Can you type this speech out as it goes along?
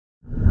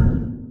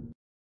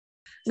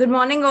Good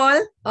morning,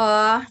 all.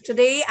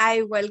 Today,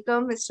 I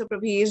welcome Mr.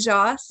 Prabir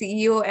Jha,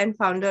 CEO and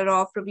founder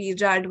of Prabir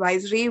Jha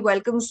Advisory.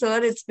 Welcome,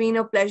 sir. It's been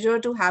a pleasure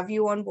to have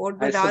you on board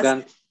Hi, with us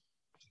Sugandh.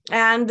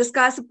 and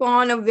discuss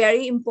upon a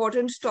very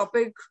important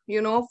topic,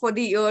 for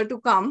the year to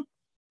come,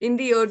 in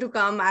the year to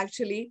come,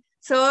 actually.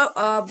 So,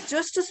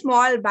 just a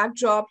small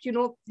backdrop,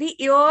 the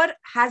year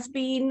has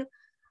been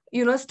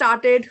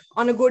started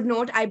on a good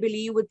note, I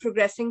believe, with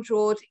progressing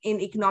growth in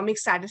economic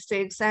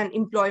statistics and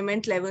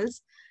employment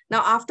levels.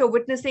 Now, after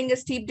witnessing a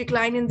steep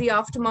decline in the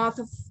aftermath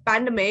of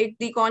pandemic,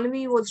 the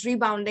economy was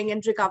rebounding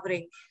and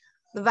recovering.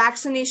 The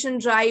vaccination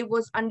drive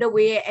was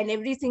underway, and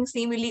everything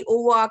seemingly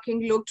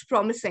overarching looked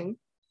promising.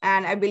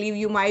 And I believe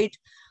you might,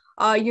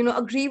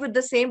 agree with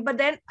the same. But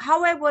then,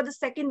 however, the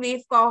second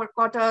wave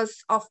caught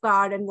us off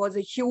guard and was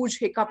a huge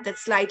hiccup that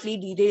slightly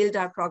derailed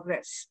our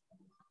progress.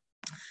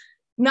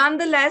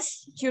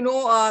 Nonetheless,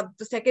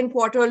 the second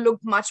quarter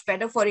looked much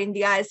better for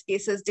India as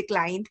cases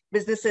declined.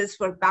 Businesses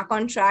were back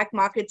on track,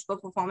 markets were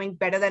performing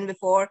better than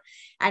before,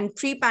 and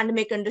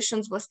pre-pandemic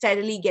conditions were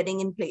steadily getting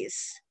in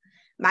place.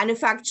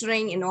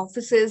 Manufacturing in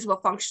offices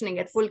were functioning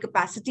at full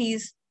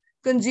capacities.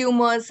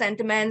 Consumers'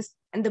 sentiments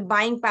and the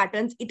buying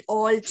patterns, it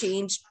all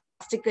changed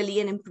drastically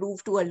and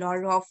improved to a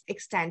lot of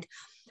extent.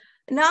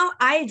 Now,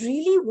 I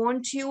really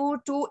want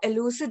you to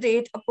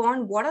elucidate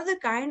upon what are the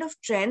kind of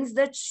trends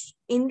that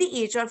in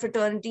the HR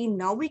fraternity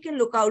now we can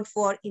look out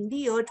for in the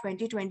year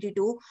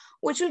 2022,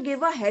 which will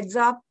give a heads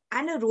up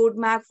and a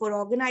roadmap for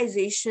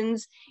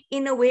organizations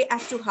in a way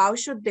as to how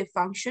should they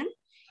function,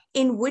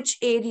 in which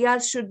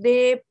areas should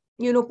they,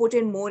 put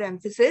in more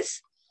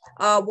emphasis,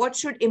 what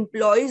should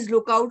employees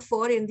look out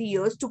for in the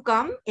years to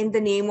come in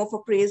the name of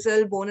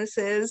appraisal,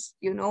 bonuses,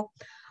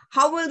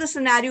 how will the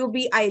scenario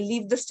be? I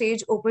leave the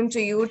stage open to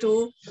you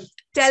to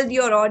tell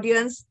your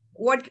audience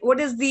what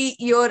is the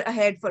year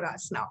ahead for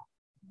us now.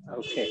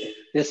 Okay,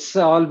 this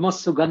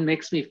almost Sugandh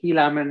makes me feel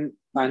I'm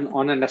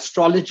on an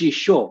astrology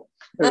show,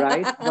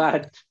 right?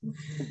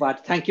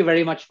 but thank you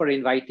very much for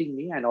inviting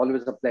me, and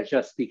always a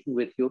pleasure speaking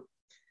with you.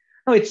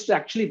 No, it's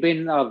actually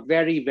been a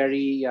very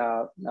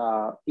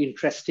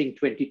interesting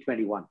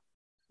 2021.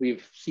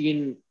 We've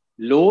seen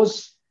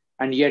lows,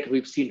 and yet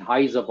we've seen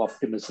highs of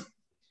optimism.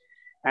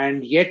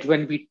 And yet,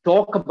 when we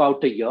talk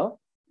about a year,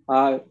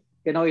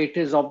 it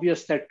is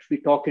obvious that we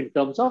talk in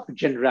terms of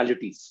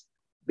generalities,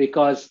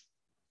 because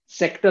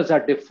sectors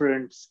are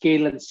different,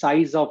 scale and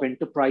size of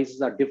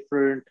enterprises are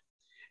different,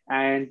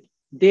 and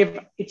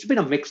it's been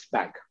a mixed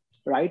bag,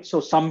 right?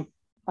 So some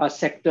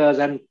sectors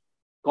and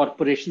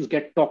corporations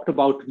get talked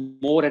about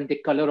more, and they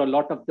color a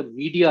lot of the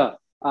media,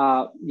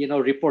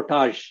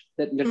 reportage.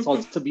 That let's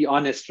also be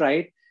honest,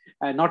 right?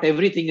 Not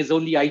everything is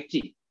only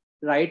IT,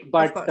 right?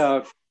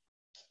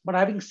 But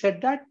having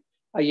said that,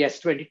 yes,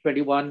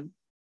 2021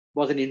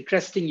 was an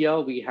interesting year.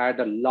 We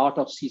had a lot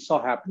of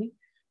seesaw happening.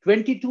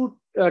 21,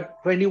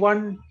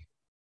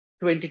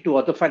 22,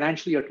 or the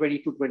financial year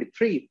 22,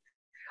 23,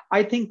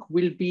 I think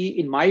will be,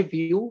 in my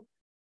view,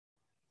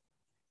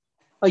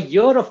 a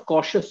year of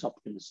cautious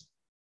optimism.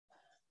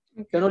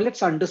 Okay.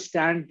 Let's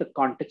understand the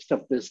context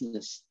of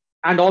business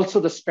and also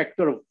the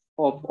specter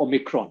of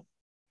Omicron.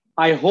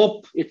 I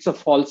hope it's a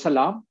false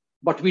alarm,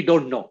 but we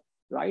don't know,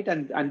 right?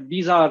 And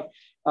these are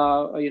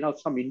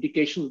some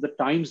indications of the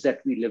times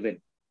that we live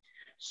in.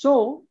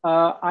 So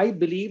I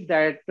believe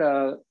that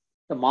the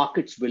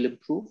markets will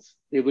improve.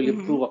 They will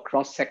improve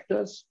across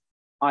sectors.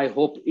 I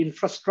hope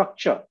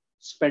infrastructure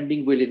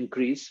spending will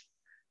increase,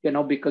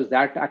 because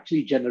that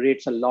actually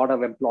generates a lot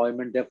of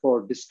employment,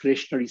 therefore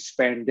discretionary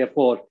spend,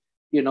 therefore,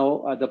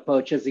 the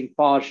purchasing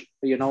power,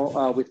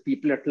 with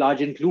people at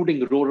large,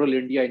 including rural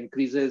India,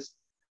 increases.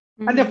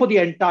 And therefore the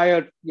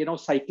entire,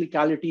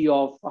 cyclicality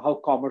of how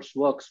commerce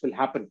works will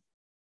happen.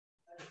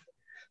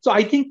 So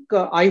I think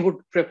I would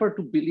prefer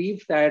to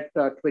believe that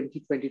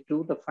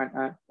 2022,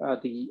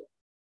 the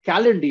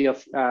calendar year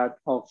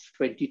of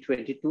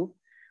 2022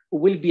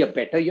 will be a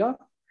better year,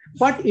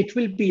 but it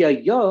will be a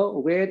year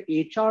where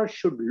HR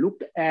should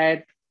look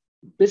at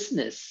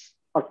business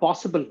or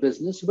possible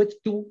business with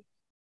two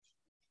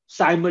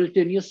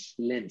simultaneous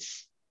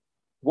lens.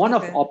 One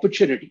of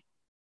opportunity.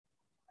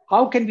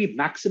 How can we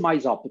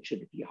maximize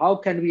opportunity? How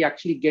can we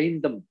actually gain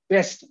the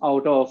best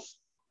out of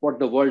what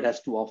the world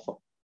has to offer?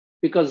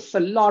 Because a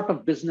lot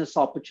of business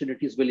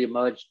opportunities will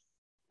emerge.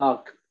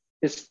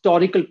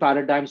 Historical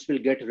paradigms will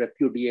get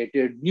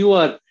repudiated.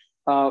 Newer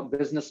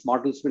business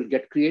models will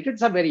get created.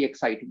 It's a very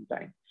exciting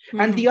time.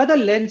 And the other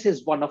lens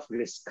is one of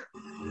risk.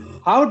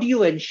 How do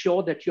you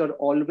ensure that you're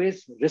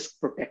always risk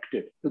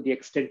protected to the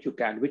extent you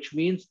can, which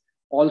means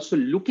also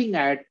looking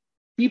at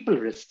people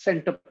risks,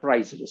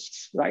 enterprise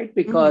risks, right?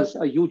 Because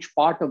a huge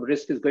part of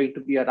risk is going to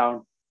be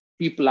around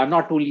people. I'm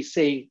not only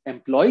saying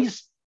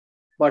employees,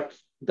 but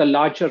the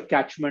larger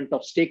catchment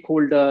of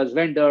stakeholders,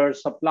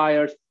 vendors,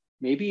 suppliers,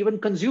 maybe even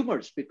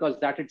consumers, because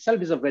that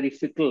itself is a very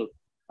fickle,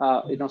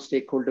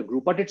 stakeholder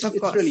group. But it's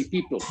really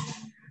people.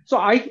 So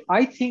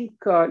I think,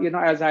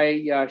 as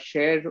I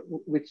share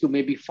with you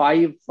maybe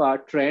 5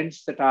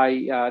 trends that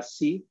I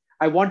see,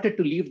 I wanted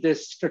to leave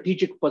this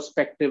strategic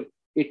perspective.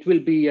 It will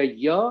be a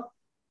year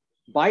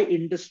by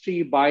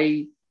industry,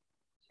 by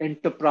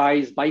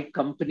enterprise, by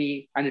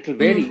company, and it will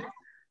vary,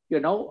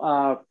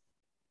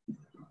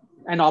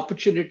 an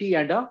opportunity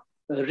and a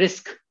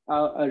risk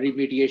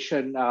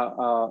remediation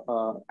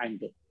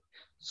angle.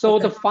 So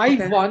the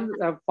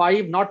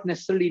five, not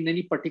necessarily in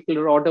any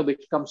particular order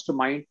which comes to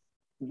mind.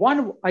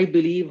 One, I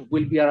believe,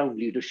 will be around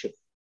leadership.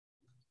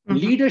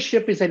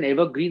 Leadership is an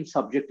evergreen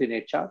subject in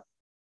HR.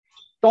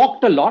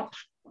 Talked a lot,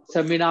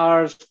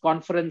 seminars,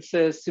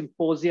 conferences,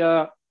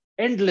 symposia,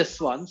 endless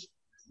ones.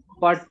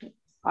 But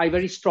I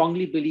very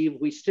strongly believe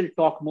we still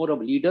talk more of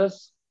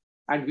leaders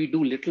and we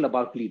do little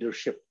about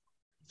leadership.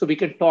 So we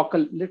can talk a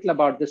little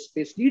about this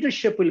space.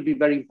 Leadership will be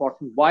very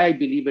important. Why I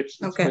believe it's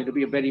going to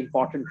be a very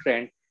important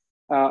trend,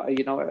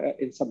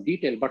 in some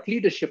detail. But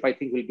leadership, I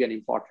think, will be an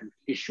important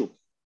issue.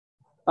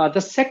 The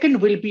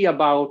second will be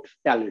about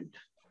talent.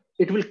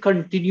 It will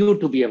continue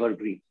to be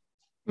evergreen.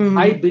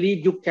 I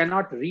believe you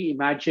cannot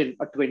reimagine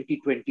a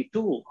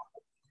 2022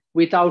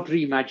 without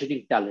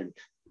reimagining talent.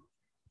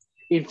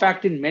 In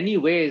fact, in many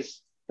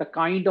ways, the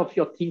kind of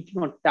your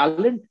thinking on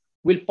talent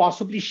will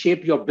possibly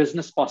shape your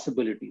business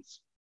possibilities,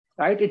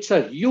 right? It's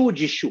a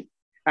huge issue.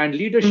 And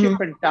leadership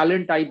and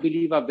talent, I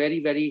believe, are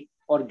very, very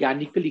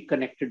organically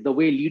connected. The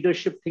way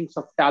leadership thinks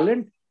of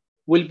talent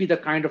will be the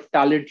kind of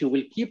talent you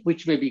will keep,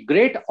 which may be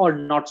great or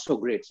not so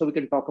great. So we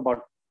can talk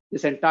about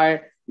this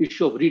entire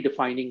issue of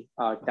redefining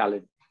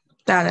talent.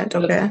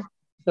 Okay.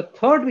 The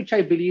third, which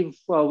I believe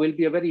will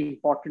be a very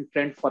important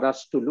trend for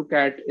us to look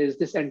at, is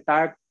this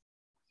entire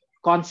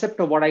concept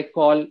of what I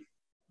call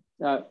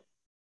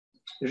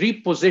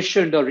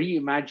repositioned or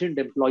reimagined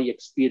employee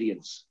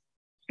experience.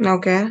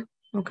 Okay.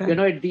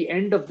 At the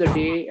end of the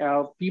day,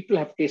 people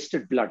have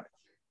tasted blood.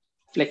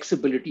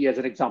 Flexibility, as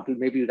an example,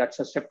 maybe that's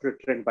a separate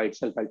trend by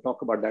itself. I'll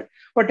talk about that.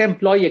 But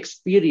employee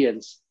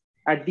experience,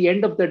 at the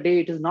end of the day,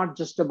 it is not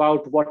just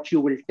about what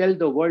you will tell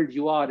the world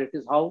you are. It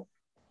is how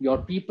your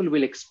people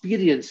will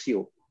experience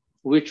you,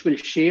 which will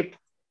shape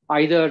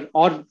either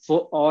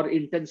or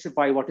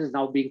intensify what is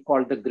now being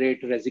called the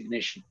Great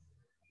Resignation,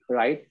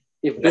 right?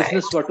 If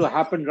business were to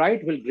happen,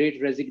 right, will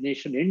Great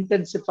Resignation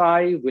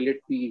intensify? Will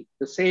it be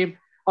the same?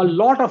 A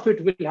lot of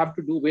it will have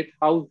to do with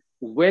how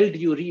well do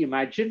you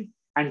reimagine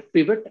and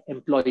pivot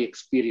employee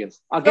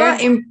experience.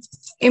 Again,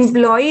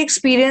 employee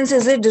experience,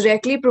 is it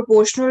directly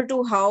proportional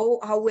to how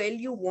well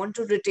you want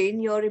to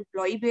retain your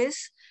employee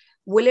base?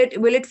 Will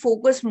it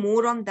focus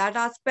more on that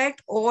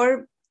aspect,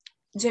 or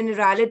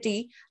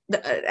generality?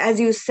 As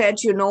you said,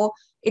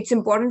 it's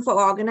important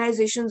for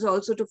organizations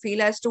also to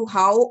feel as to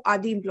how are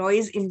the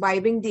employees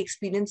imbibing the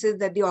experiences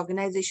that the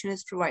organization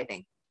is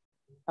providing.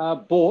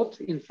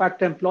 Both. In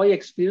fact, employee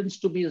experience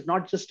to me is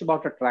not just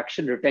about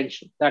attraction,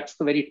 retention. That's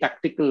the very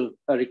tactical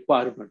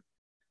requirement.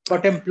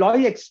 But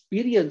employee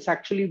experience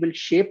actually will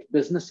shape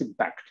business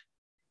impact.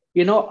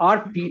 The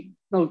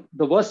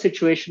worst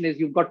situation is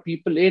you've got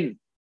people in,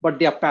 but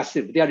they are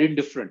passive, they are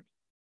indifferent.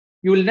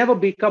 You will never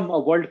become a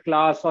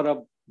world-class or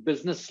a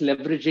business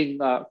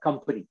leveraging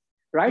company,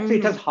 right? So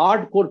it has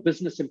hardcore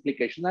business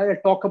implications. I'll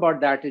talk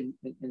about that in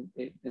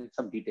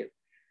some detail.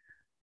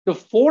 The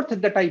fourth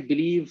that I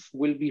believe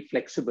will be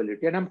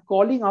flexibility. And I'm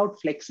calling out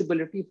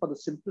flexibility for the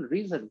simple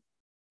reason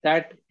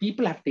that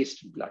people have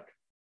tasted blood.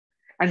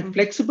 And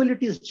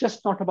flexibility is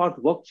just not about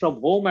work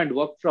from home and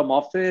work from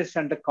office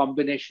and the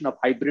combination of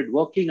hybrid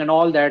working and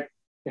all that,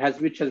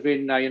 which has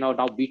been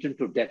now beaten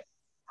to death.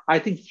 I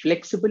think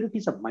flexibility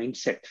is a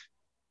mindset.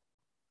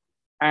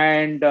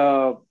 And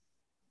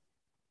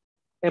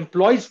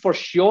employees for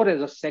sure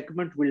as a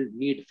segment will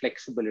need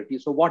flexibility.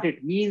 So what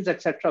it means,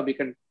 etc., we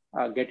can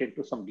get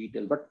into some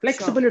detail. But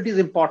flexibility is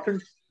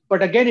important.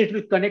 But again, it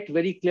will connect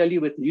very clearly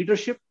with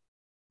leadership.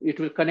 It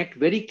will connect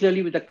very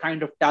clearly with the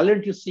kind of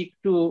talent you seek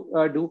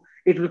to do.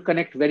 It will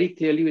connect very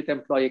clearly with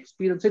employee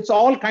experience. It's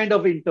all kind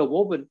of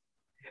interwoven.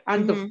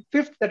 And the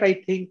fifth that I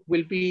think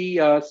will be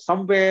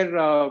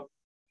somewhere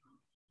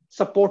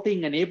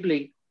supporting,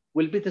 enabling,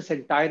 will be this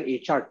entire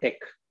HR tech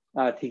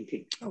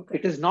thinking. Okay.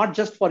 It is not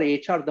just for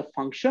HR, the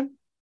function,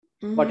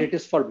 but it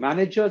is for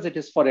managers, it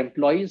is for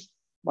employees.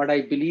 But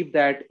I believe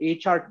that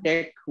HR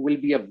tech will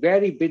be a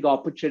very big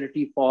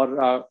opportunity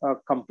for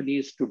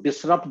companies to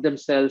disrupt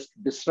themselves,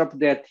 disrupt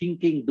their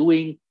thinking,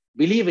 doing,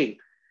 believing,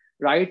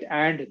 right?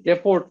 And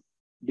therefore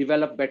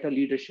develop better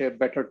leadership,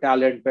 better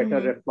talent,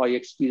 better employee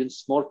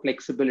experience, more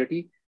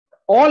flexibility,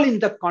 all in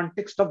the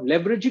context of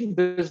leveraging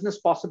business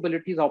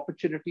possibilities,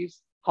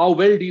 opportunities. How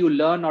well do you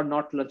learn or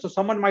not learn? So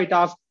someone might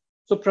ask,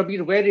 so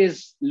Prabir, where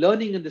is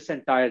learning in this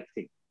entire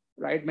thing,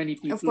 right? Many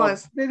people,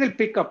 they will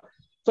pick up.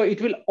 So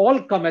it will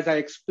all come, as I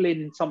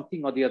explained, in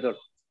something or the other.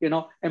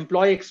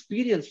 Employee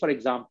experience, for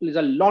example, is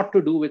a lot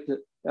to do with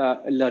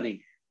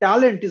learning.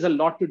 Talent is a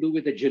lot to do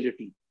with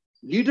agility.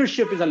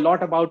 Leadership is a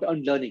lot about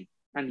unlearning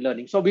and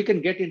learning. So we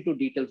can get into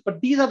details. But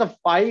these are the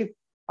five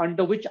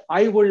under which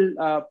I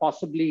will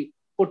possibly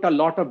put a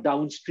lot of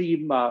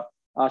downstream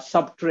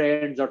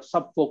sub-trends or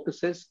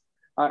sub-focuses.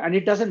 And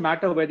it doesn't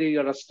matter whether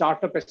you're a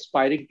startup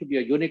aspiring to be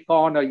a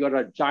unicorn or you're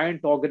a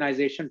giant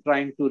organization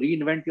trying to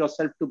reinvent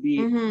yourself to be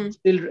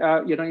still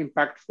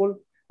impactful.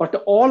 But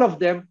all of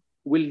them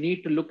will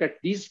need to look at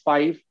these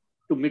 5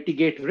 to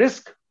mitigate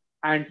risk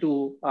and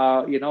to,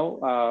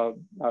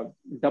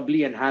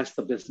 doubly enhance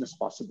the business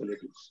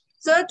possibilities.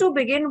 So to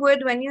begin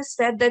with, when you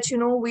said that,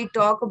 we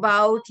talk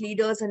about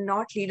leaders and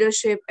not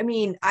leadership, I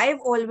mean, I've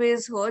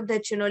always heard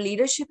that,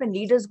 leadership and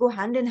leaders go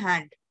hand in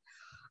hand.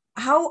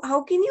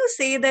 How can you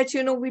say that,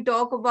 we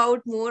talk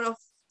about more of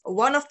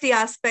one of the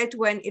aspect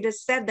when it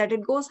is said that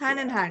it goes hand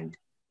in hand?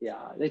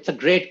 Yeah, it's a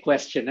great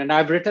question. And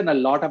I've written a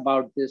lot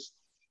about this.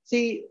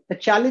 See, the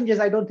challenge is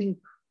I don't think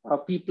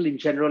people in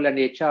general and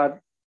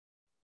HR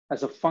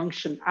as a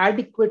function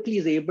adequately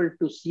is able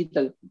to see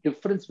the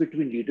difference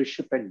between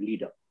leadership and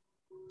leader.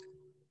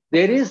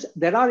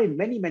 There are in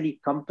many, many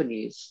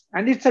companies,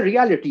 and it's a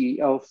reality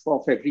of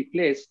every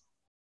place,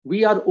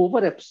 we are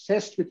over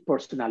obsessed with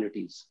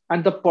personalities.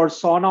 And the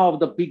persona of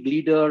the big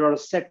leader or a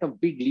set of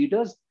big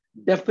leaders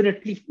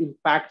definitely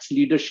impacts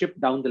leadership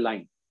down the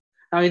line.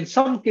 Now, in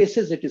some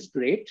cases, it is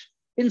great.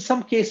 In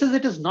some cases,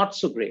 it is not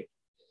so great.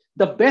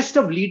 The best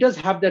of leaders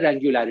have their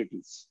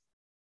angularities.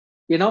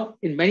 In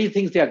many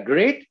things, they are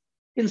great.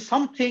 In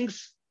some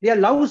things, they are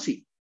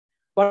lousy.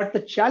 But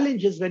the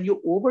challenge is when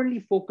you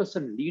overly focus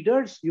on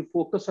leaders, you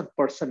focus on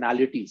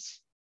personalities.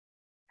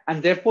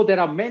 And therefore, there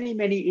are many,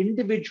 many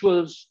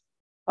individuals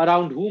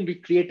around whom we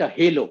create a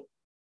halo.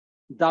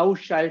 Thou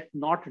shalt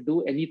not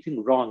do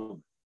anything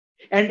wrong.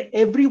 And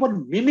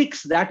everyone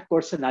mimics that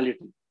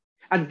personality.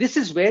 And this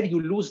is where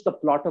you lose the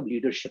plot of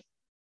leadership.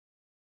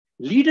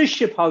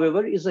 Leadership,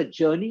 however, is a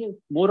journey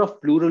more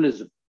of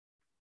pluralism.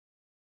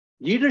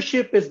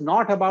 Leadership is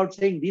not about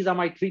saying, these are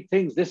my 3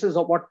 things. This is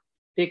what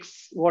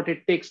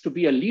it takes to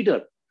be a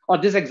leader. Or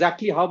this is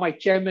exactly how my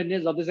chairman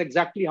is, or this is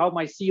exactly how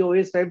my CEO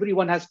is. So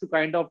everyone has to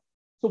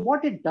so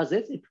what it does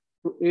is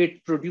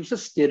it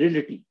produces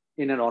sterility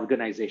in an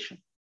organization,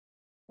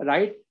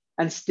 right?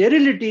 And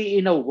sterility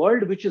in a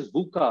world which is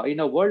VUCA, in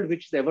a world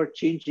which is ever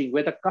changing,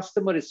 where the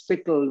customer is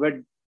fickle,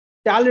 where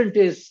talent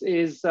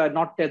is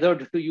not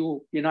tethered to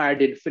you,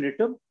 ad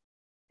infinitum,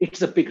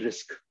 it's a big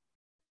risk.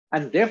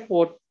 And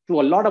therefore,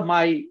 to a lot of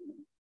my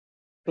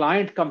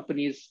client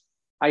companies,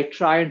 I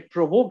try and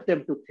provoke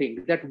them to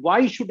think that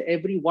why should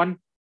everyone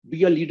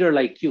be a leader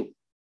like you?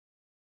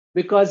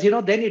 Because,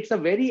 then it's a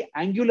very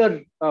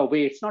angular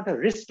way. It's not a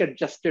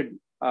risk-adjusted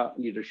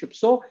leadership.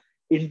 So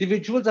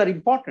individuals are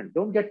important.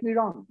 Don't get me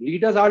wrong.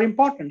 Leaders are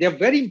important. They're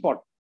very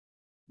important.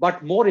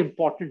 But more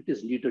important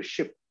is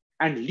leadership.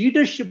 And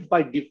leadership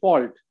by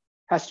default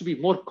has to be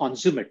more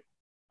consummate.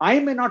 I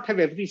may not have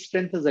every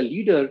strength as a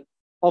leader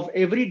of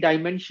every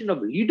dimension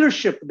of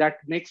leadership that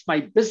makes my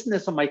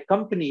business or my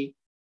company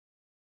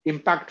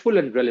impactful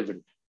and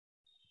relevant.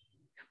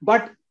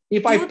 But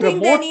if I promote... Do you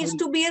think there needs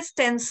to be a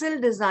stencil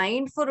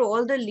designed for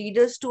all the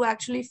leaders to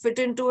actually fit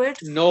into it?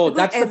 No, because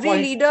that's the point.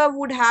 Every leader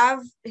would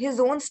have his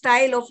own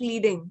style of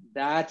leading.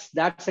 That's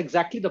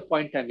exactly the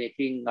point I'm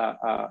making,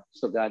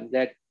 Sugandh,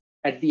 that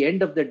at the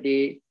end of the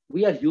day,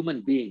 we are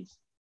human beings.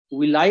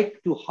 We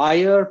like to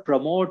hire,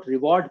 promote,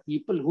 reward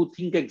people who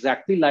think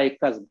exactly like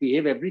us,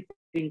 behave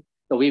everything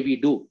the way we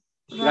do,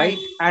 right?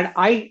 And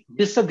I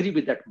disagree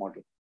with that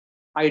model.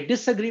 I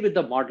disagree with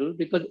the model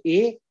because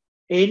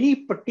any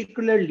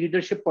particular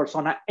leadership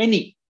persona,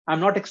 I'm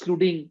not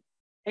excluding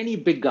any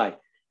big guy,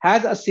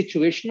 has a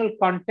situational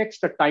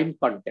context, a time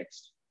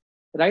context,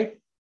 right?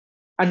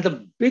 And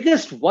the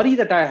biggest worry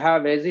that I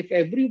have is if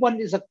everyone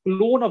is a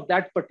clone of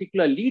that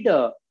particular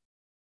leader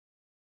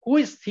who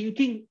is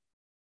thinking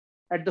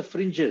at the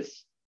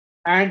fringes,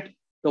 and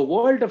the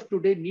world of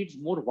today needs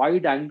more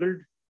wide-angled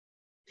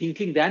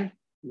thinking than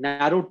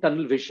narrow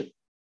tunnel vision.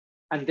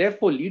 And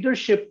therefore,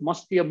 leadership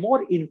must be a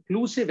more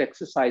inclusive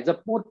exercise, a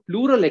more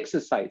plural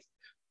exercise.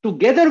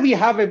 Together, we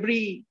have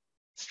every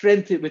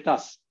strength with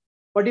us.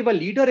 But if a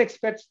leader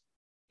expects,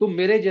 "Tum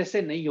mere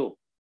jaise nahi ho,"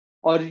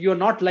 or "you're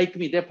not like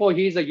me, therefore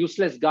he is a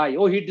useless guy,"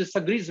 "oh, he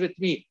disagrees with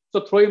me,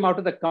 so throw him out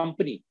of the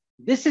company,"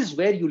 this is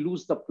where you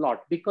lose the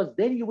plot, because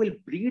then you will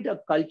breed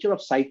a culture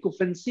of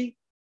sycophancy,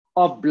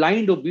 of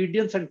blind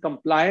obedience and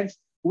compliance,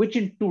 which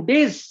in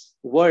today's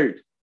world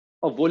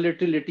of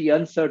volatility,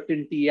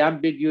 uncertainty,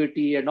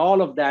 ambiguity, and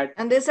all of that.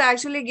 And this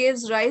actually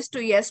gives rise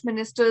to yes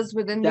ministers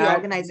within the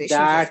organization.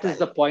 That is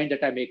the point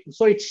that I'm making.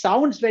 So it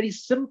sounds very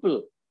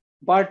simple,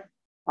 but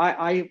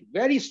I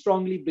very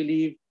strongly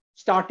believe,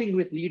 starting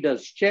with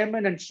leaders,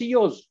 chairmen and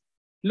CEOs,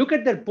 look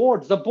at their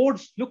boards. The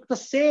boards look the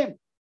same.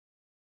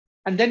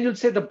 And then you'll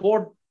say the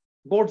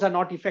boards are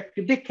not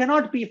effective. They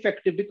cannot be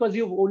effective because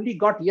you've only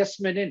got yes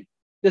men in.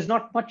 There's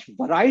not much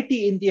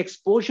variety in the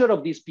exposure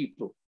of these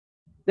people.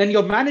 Then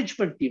your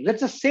management team,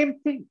 that's the same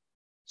thing.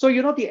 So,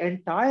 the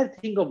entire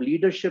thing of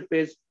leadership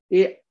is,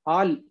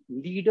 are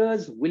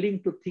leaders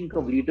willing to think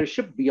of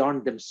leadership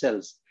beyond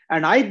themselves?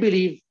 And I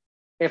believe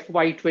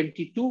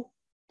FY22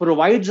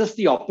 provides us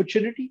the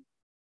opportunity.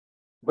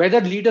 Whether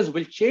leaders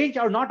will change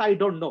or not, I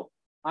don't know.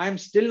 I'm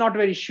still not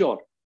very sure.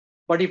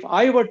 But if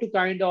I were to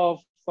kind of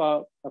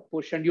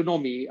push, and you know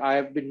me, I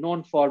have been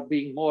known for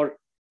being more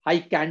high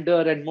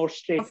candor and more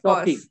straight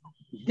talking.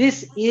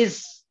 This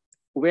is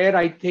where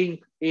I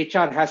think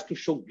HR has to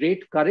show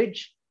great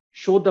courage,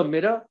 show the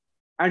mirror,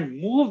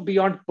 and move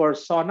beyond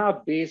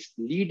persona-based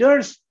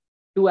leaders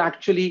to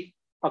actually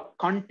a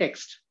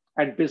context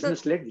and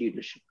business-led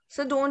leadership.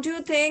 So don't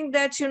you think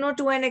that,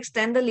 to an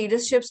extent, the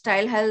leadership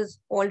style has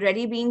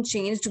already been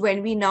changed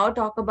when we now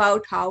talk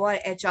about how our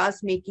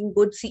HRs making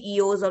good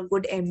CEOs or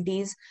good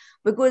MDs?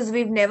 Because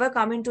we've never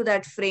come into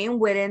that frame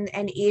wherein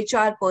an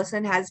HR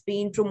person has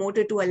been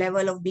promoted to a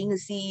level of being a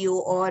CEO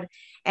or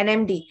an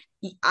MD.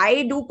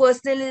 I do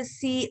personally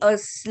see a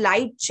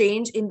slight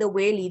change in the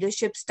way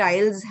leadership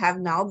styles have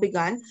now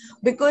begun,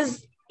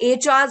 because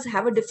HRs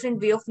have a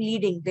different way of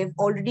leading. They've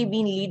already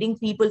been leading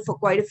people for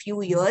quite a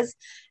few years,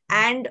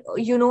 and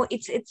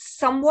it's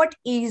somewhat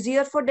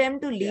easier for them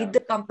to lead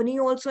the company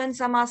also in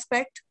some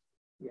aspect.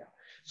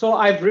 So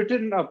I've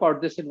written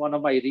about this in one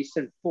of my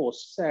recent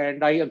posts,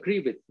 and I agree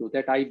with you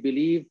that I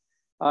believe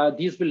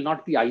these will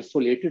not be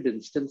isolated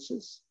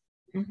instances.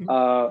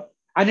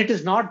 And it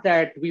is not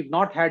that we've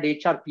not had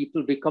HR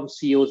people become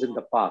CEOs in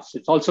the past.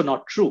 It's also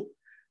not true.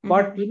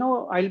 But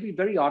I'll be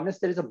very honest,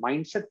 there is a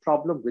mindset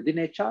problem within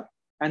HR,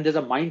 and there's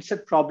a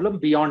mindset problem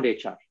beyond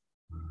HR,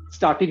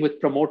 starting with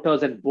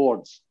promoters and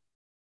boards.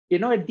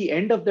 At the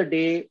end of the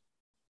day,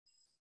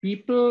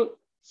 people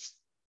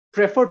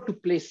prefer to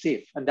play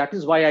safe. And that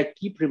is why I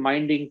keep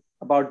reminding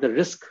about the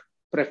risk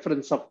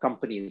preference of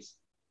companies.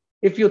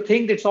 If you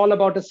think it's all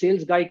about a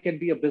sales guy can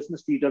be a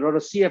business leader, or a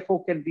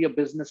CFO can be a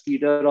business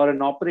leader, or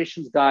an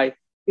operations guy,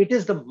 it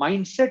is the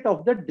mindset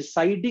of the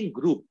deciding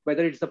group,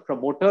 whether it's the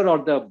promoter or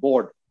the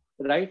board,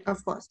 right?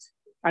 Of course.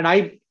 And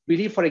I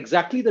believe for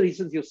exactly the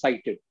reasons you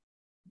cited,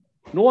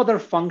 no other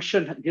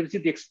function gives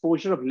you the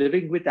exposure of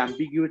living with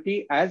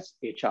ambiguity as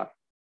HR.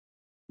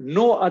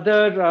 No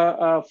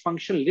other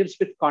function lives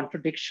with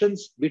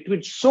contradictions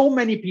between so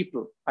many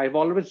people. I've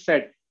always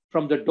said,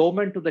 from the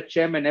doorman to the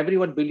chairman,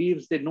 everyone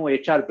believes they know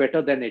HR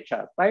better than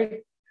HR,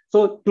 right?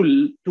 So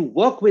to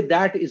work with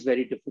that is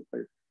very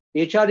difficult.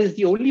 HR is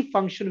the only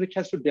function which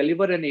has to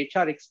deliver an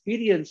HR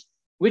experience,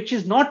 which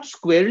is not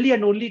squarely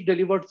and only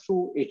delivered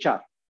through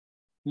HR.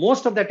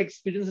 Most of that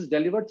experience is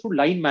delivered through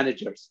line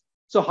managers.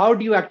 So how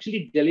do you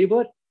actually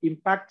deliver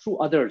impact through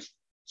others?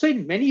 So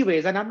in many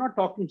ways, and I'm not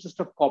talking just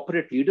of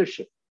corporate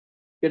leadership,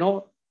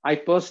 I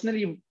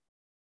personally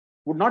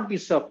would not be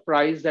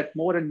surprised that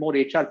more and more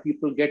HR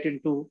people get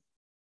into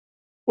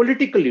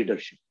political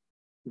leadership,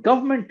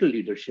 governmental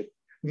leadership.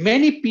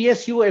 Many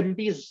PSU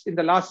MDs in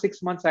the last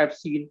 6 months I've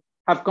seen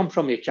have come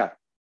from HR.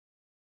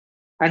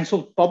 And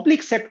so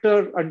public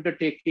sector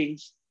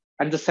undertakings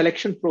and the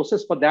selection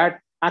process for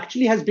that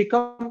actually has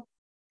become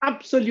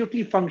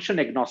absolutely function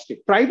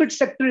agnostic. Private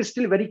sector is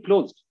still very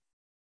closed.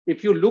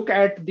 If you look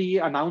at the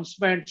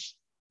announcements,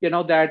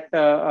 that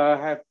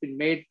have been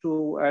made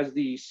to as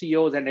the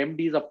CEOs and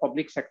MDs of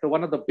public sector,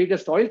 one of the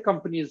biggest oil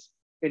companies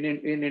in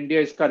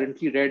India is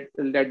currently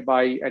led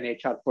by an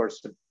HR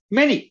person.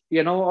 Many,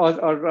 even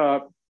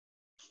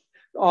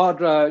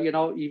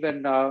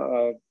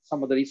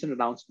some of the recent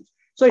announcements.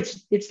 So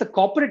it's the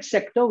corporate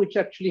sector which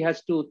actually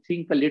has to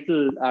think a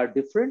little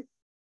different.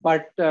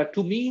 But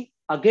to me,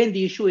 again,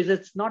 the issue is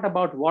it's not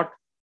about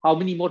how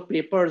many more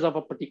papers of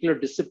a particular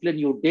discipline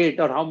you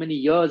did or how many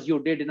years you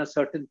did in a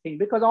certain thing,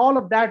 because all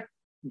of that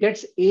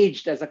gets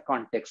aged as a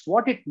context.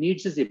 What it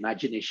needs is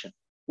imagination.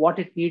 What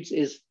it needs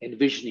is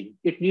envisioning.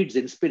 It needs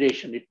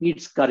inspiration. It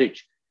needs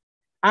courage.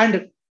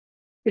 And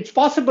it's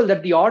possible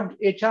that the odd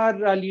HR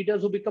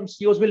leaders who become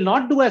CEOs will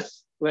not do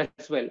as well,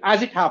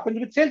 as it happens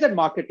with sales and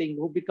marketing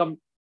who become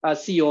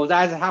CEOs,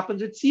 as it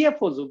happens with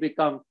CFOs who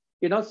become,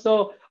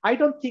 so I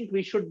don't think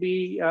we should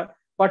be...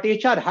 But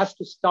HR has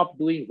to stop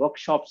doing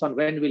workshops on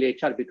when will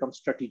HR become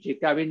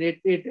strategic. I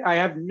mean, I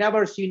have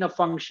never seen a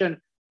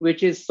function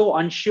which is so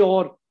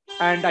unsure.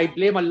 And I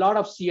blame a lot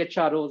of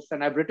CHROs,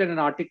 and I've written an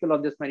article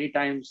on this many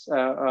times.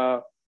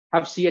 Have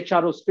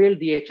CHROs failed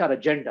the HR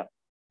agenda,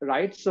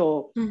 right?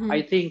 So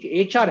I think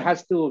HR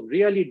has to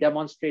really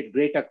demonstrate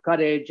greater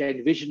courage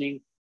and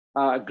visioning,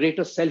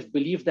 greater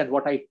self-belief than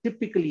what I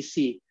typically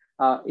see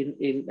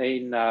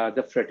in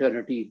the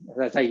fraternity,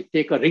 as I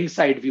take a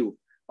ringside view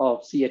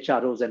of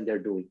CHROs and they're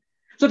doing.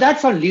 So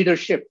that's on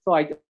leadership. So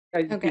in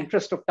the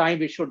interest of time,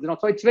 we should,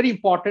 so it's very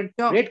important.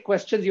 Sure. Great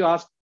questions you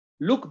ask.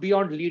 Look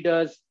beyond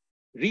leaders,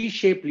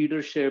 reshape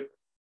leadership,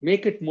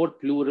 make it more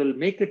plural,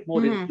 make it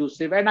more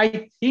inclusive. And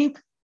I think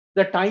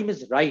the time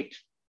is right,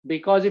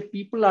 because if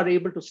people are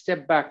able to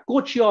step back,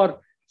 coach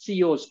your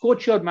CEOs,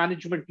 coach your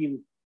management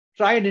team,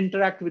 try and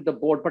interact with the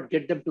board, but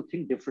get them to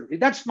think differently.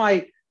 That's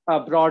my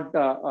broad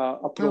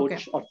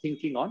approach or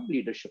thinking on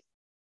leadership.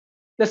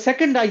 The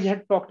second I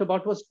had talked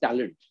about was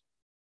talent.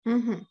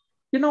 I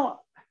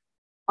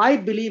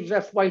believe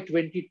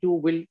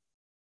FY22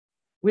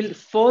 will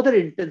further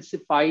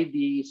intensify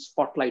the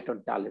spotlight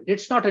on talent.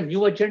 It's not a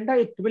new agenda.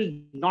 It will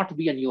not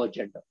be a new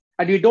agenda.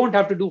 And we don't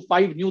have to do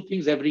 5 new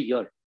things every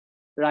year,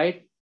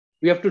 right?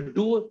 We have to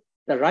do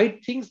the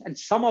right things. And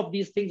some of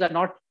these things are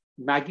not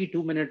Maggie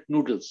 2-minute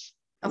noodles,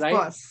 right? Of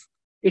course.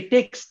 It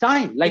takes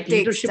time. Like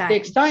leadership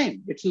takes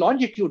time. It's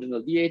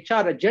longitudinal. The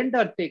HR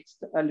agenda takes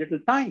a little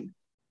time.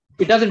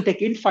 It doesn't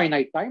take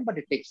infinite time, but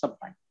it takes some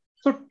time.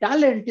 So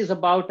talent is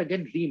about,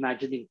 again,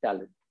 reimagining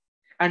talent.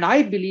 And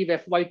I believe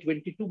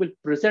FY22 will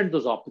present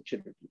those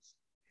opportunities.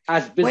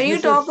 As When you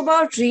businesses, talk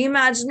about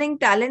reimagining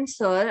talent,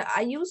 sir,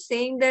 are you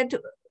saying that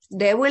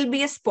there will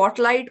be a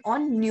spotlight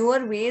on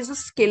newer ways of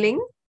skilling,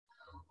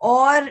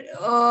 or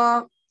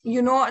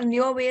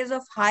newer ways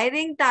of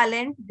hiring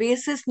talent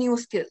basis new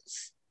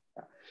skills?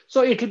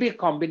 so it'll be a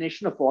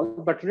combination of all,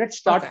 but let's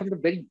start Okay. from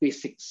the very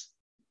basics.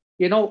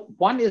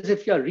 One is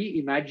if you're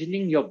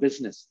reimagining your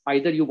business,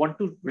 either you want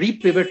to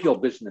repivot your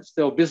business,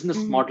 your business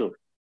Mhm. model,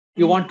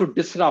 you want to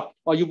disrupt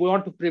or you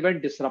want to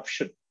prevent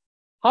disruption.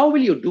 How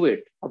will you do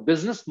it? A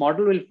business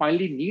model will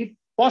finally need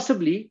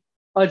possibly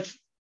a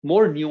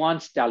more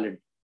nuanced talent,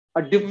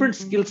 a different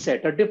Mhm. skill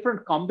set, a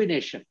different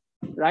combination,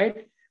 right?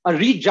 A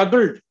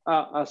rejuggled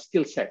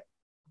skill set.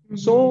 Mhm.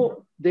 So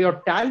your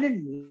talent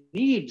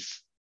needs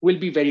will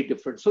be very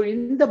different. So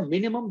in the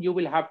minimum, you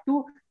will have to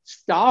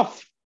staff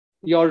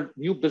your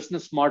new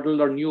business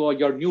model or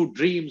your new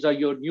dreams or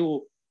your new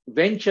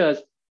ventures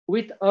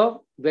with a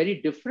very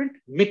different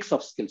mix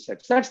of skill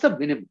sets. That's the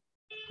minimum.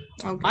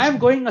 Okay. I am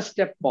going a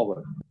step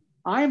forward.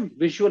 I'm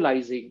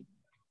visualizing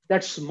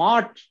that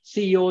smart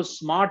CEOs,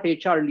 smart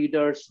HR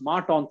leaders,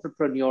 smart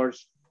entrepreneurs,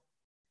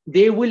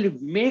 they will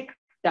make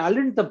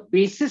talent the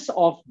basis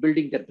of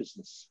building their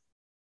business.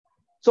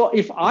 So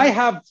if I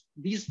have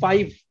these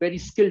 5 very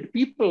skilled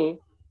people,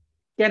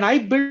 can I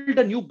build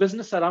a new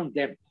business around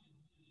them?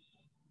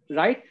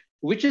 Right?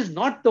 Which is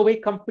not the way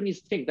companies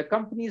think. The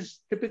companies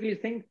typically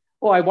think,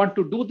 oh, I want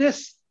to do this,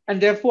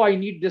 and therefore I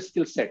need this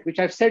skill set, which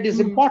I've said is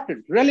Mhm.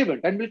 important,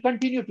 relevant, and will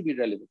continue to be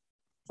relevant.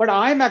 But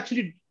I'm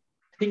actually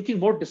thinking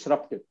more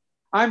disruptive.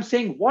 I'm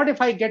saying, what if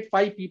I get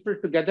 5 people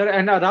together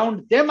and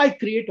around them I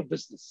create a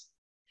business?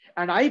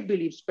 And I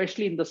believe,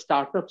 especially in the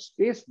startup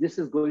space, this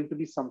is going to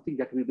be something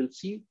that we will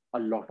see a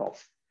lot of,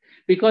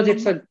 because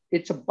Mhm.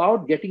 it's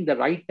about getting the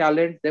right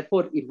talent,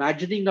 therefore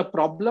imagining a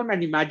problem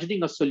and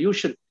imagining a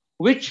solution,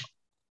 which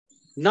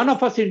none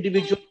of us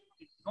individually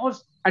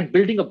knows, and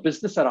building a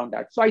business around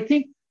that. So I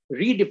think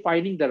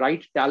redefining the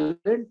right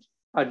talent,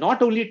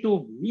 not only to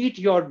meet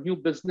your new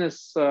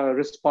business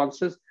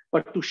responses,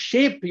 but to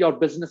shape your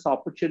business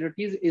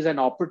opportunities is an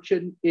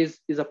opportunity,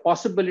 is a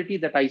possibility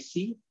that I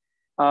see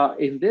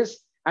in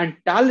this. And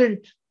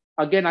talent,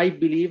 again, I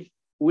believe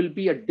will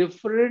be a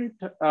different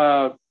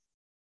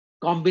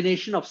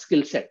combination of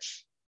skill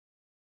sets.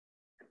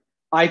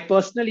 I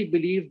personally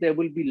believe there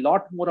will be a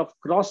lot more of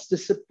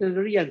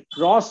cross-disciplinary and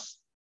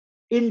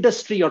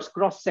cross-industry or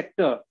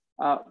cross-sector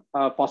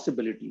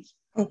possibilities.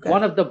 Okay.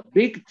 One of the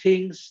big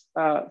things,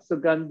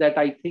 Sugandh, that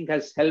I think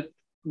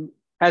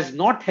has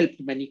not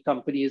helped many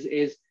companies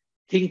is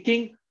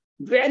thinking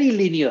very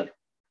linear.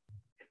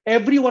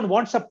 Everyone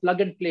wants a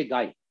plug and play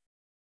guy.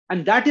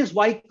 And that is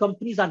why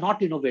companies are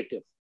not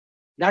innovative.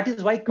 That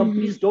is why Mhm.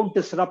 companies don't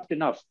disrupt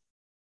enough.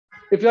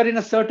 If you're in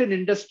a certain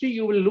industry,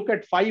 you will look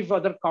at 5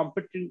 other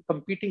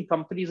competing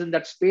companies in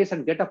that space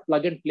and get a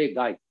plug and play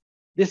guy.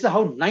 This is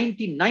how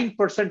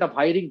 99% of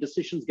hiring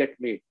decisions get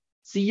made.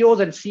 CEOs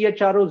and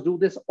CHROs do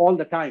this all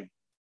the time.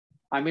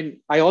 I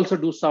mean, I also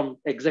do some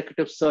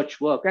executive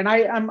search work, and I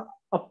am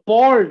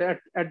appalled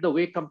at the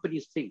way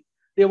companies think.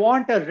 They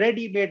want a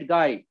ready-made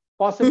guy,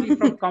 possibly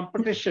from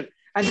competition,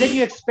 and then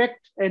you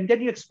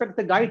expect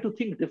the guy to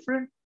think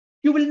different.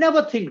 You will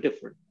never think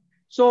different.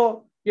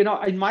 So,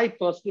 in my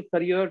personal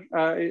career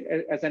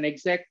as an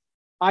exec,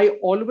 I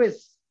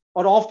always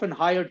or often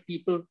hired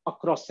people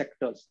across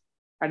sectors.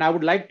 And I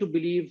would like to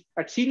believe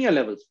at senior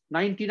levels,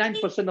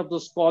 99% of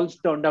those calls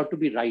turned out to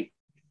be right.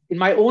 In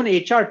my own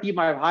HR team,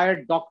 I've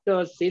hired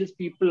doctors,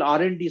 salespeople,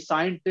 R&D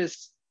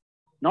scientists,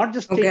 not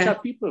just Okay.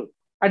 HR people,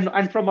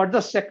 and from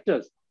other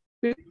sectors.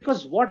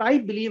 Because what I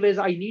believe is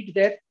I need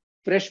their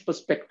fresh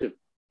perspective,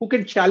 who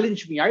can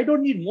challenge me. I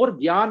don't need more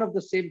gyan of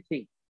the same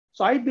thing.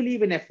 So I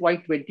believe in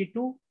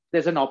FY22,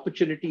 there's an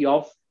opportunity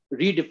of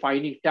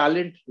redefining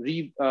talent,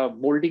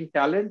 molding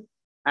talent,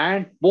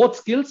 and both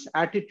skills,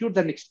 attitudes,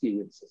 and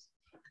experiences.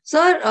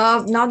 Sir,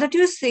 now that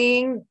you're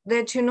saying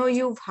that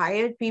you've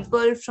hired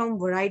people from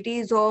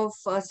varieties of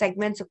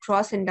segments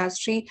across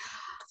industry,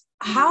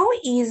 how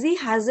easy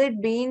has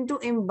it been to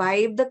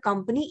imbibe the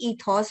company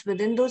ethos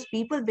within those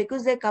people,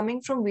 because they're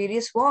coming from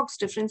various walks,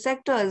 different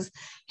sectors?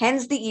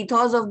 Hence, the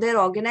ethos of their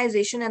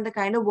organization and the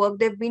kind of work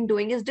they've been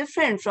doing is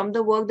different from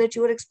the work that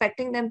you were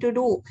expecting them to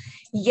do.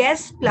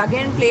 Yes, plug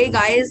and play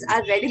guys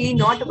are readily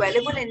not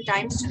available in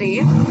times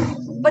today,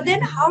 but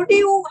then how do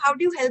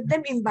you help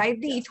them imbibe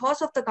the Yeah,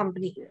 ethos of the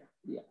company? yeah,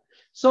 yeah.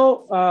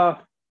 So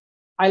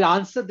I'll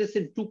answer this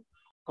in 2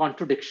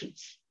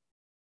 contradictions.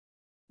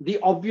 The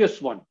obvious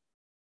one,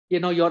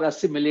 your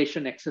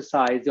assimilation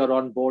exercise, your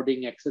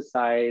onboarding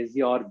exercise,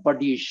 your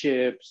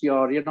buddieships,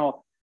 your,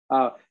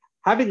 uh,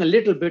 having a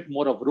little bit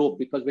more of rope,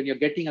 because when you're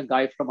getting a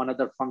guy from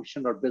another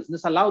function or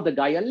business, allow the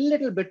guy a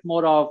little bit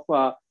more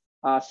of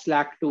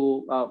slack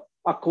to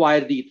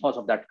acquire the ethos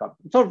of that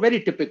company. So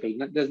very typical.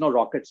 There's no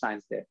rocket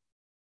science there.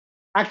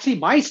 Actually,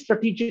 my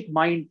strategic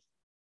mind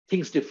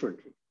thinks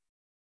differently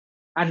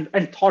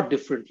and thought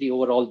differently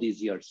over all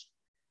these years.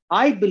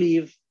 I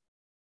believe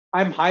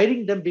I'm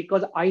hiring them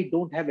because I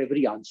don't have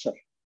every answer.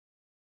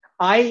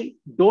 I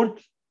don't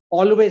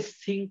always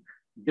think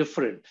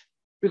different,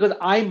 because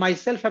I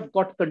myself have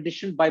got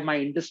conditioned by my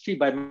industry,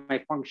 by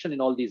my function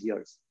in all these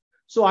years.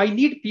 So I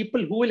need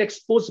people who will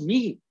expose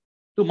me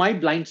to my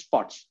blind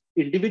spots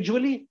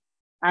individually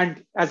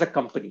and as a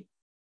company.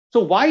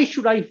 So why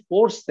should I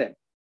force them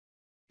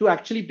to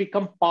actually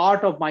become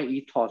part of my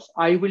ethos?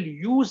 I will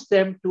use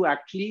them to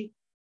actually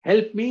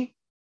help me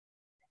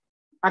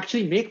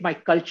actually make my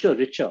culture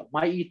richer,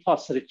 my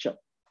ethos richer,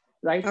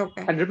 right?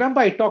 Okay. And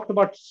remember, I talked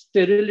about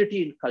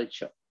sterility in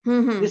culture.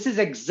 Mm-hmm. This is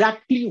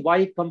exactly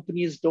why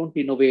companies don't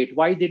innovate,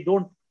 why they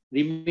don't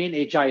remain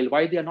agile,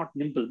 why they are not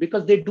nimble,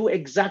 because they do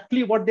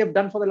exactly what they've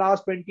done for the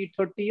last 20,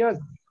 30 years.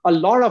 A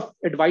lot of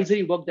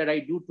advisory work that I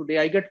do today,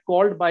 I get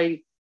called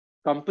by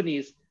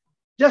companies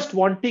just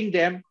wanting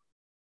them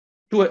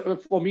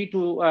for me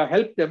to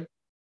help them,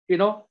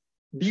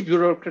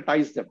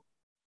 debureaucratize them,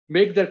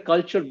 make their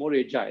culture more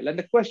agile. And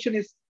the question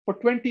is, for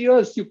 20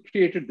 years, you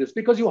created this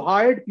because you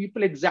hired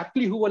people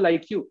exactly who were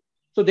like you.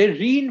 So they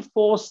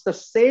reinforce the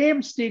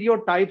same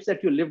stereotypes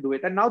that you lived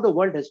with. And now the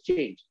world has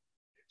changed.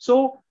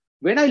 So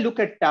when I look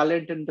at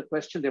talent, and the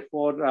question,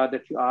 therefore,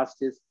 that you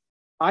asked is,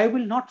 I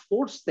will not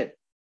force them.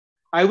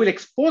 I will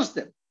expose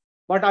them,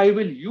 but I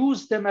will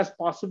use them as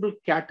possible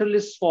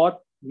catalysts for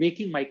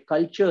making my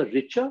culture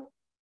richer,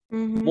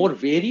 more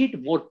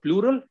varied, more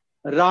plural,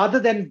 rather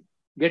than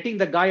getting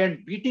the guy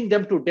and beating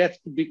them to death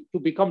to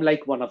become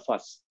like one of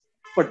us.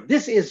 But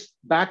this is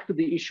back to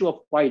the issue of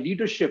why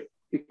leadership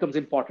becomes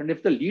important.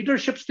 If the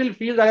leadership still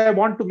feels I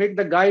want to make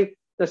the guy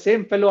the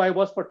same fellow I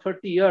was for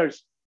 30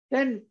 years,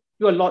 then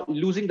you are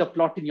losing the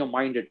plot in your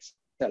mind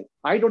itself.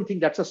 I don't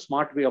think that's a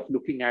smart way of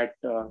looking at,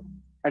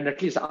 and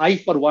at least I,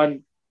 for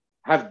one,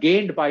 have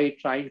gained by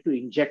trying to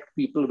inject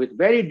people with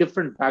very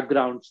different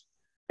backgrounds,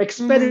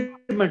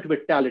 experiment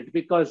with talent,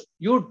 because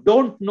you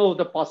don't know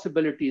the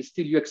possibilities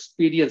till you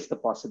experience the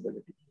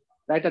possibility,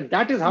 right? And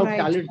that is how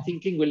talent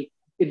thinking will,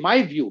 in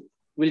my view,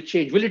 will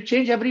change. Will it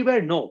change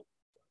everywhere? No,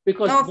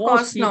 because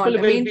most people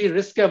will be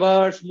risk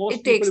averse.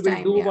 Most people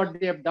will do what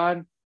they have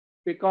done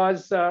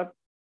because,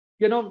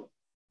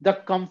 the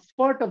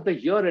comfort of the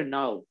here and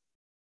now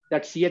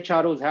that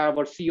CHROs have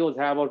or CEOs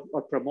have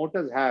or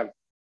promoters have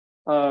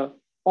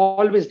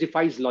always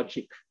defies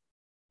logic.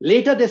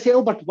 Later they say,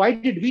 oh, but why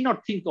did we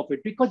not think of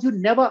it? Because you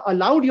never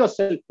allowed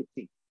yourself to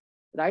think,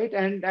 right?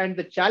 And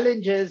the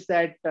challenge is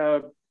that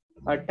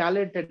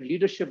talent and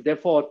leadership,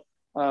 therefore,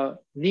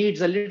 needs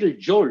a little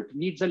jolt,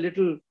 needs a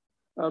little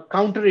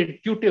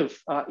counterintuitive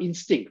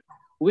instinct,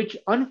 which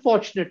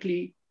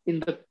unfortunately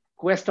in the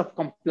quest of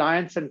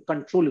compliance and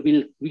control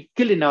we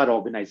kill in our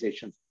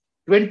organizations.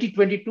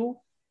 2022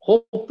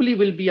 hopefully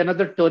will be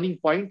another turning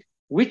point.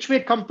 Which way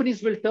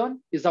companies will turn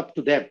is up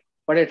to them.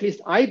 But at least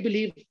I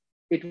believe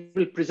it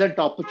will present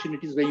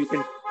opportunities where you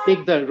can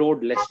take the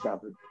road less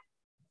traveled.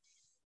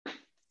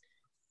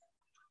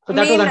 So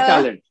that was on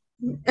talent.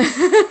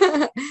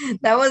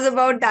 That was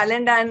about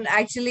talent, and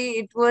actually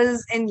it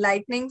was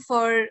enlightening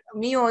for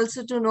me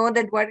also to know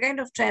that what kind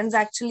of trends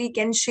actually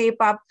can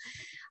shape up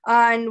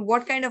and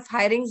what kind of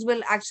hirings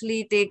will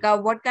actually take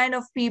up, what kind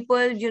of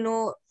people,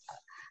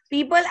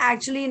 people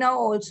actually now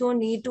also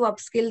need to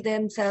upskill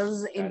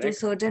themselves into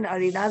certain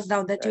arenas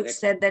now that you've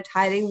said that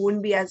hiring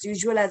wouldn't be as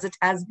usual as it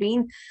has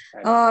been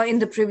in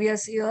the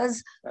previous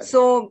years.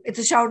 So it's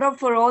a shout out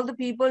for all the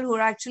people who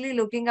are actually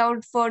looking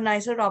out for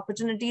nicer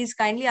opportunities.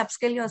 Kindly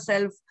upskill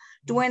yourself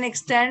to an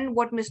extent.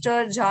 What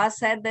Mr. Jha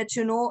said, that,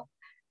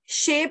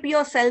 shape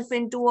yourself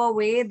into a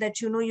way that,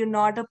 you're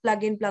not a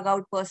plug-in,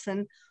 plug-out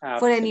person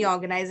for any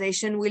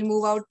organization. We'll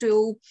move out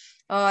to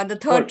the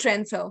third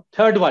trend, sir.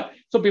 Third one.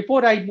 So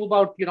before I move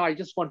out, I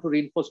just want to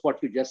reinforce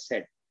what you just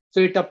said.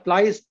 So it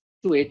applies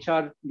to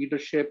HR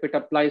leadership, it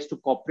applies to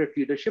corporate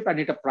leadership, and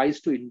it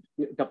applies to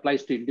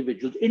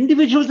individuals.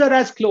 Individuals are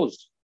as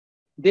closed.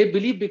 They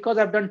believe because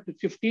I've done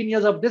 15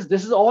 years of this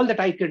is all that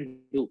I can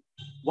do.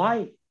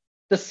 Why?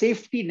 The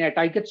safety net.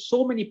 I get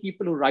so many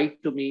people who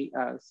write to me,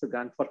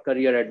 Sugandh, for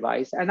career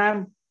advice,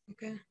 and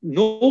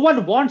no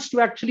one wants to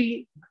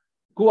actually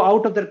go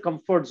out of their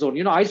comfort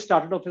zone. I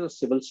started off as a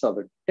civil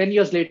servant. 10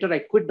 years later, I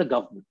quit the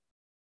government.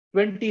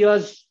 20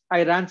 years,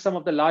 I ran some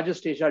of the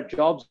largest HR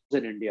jobs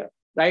in India,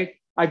 right?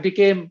 I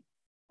became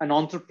an HR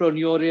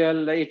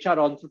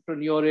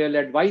entrepreneurial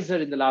advisor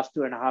in the last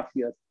 2.5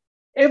 years.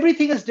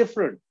 Everything is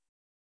different.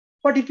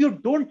 But if you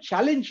don't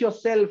challenge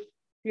yourself,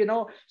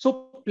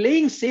 so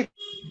playing safe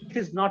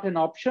is not an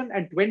option.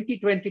 And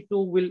 2022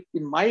 will,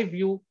 in my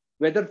view,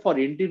 whether for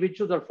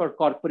individuals or for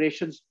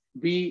corporations,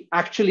 be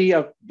actually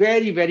a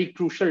very, very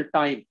crucial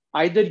time.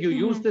 Either you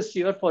use this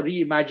year for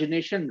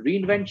reimagination,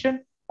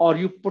 reinvention, or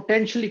you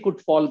potentially could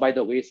fall by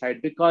the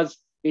wayside, because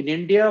in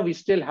India, we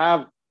still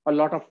have a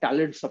lot of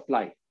talent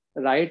supply,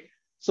 right?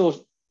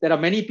 So there are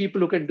many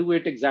people who can do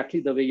it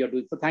exactly the way you're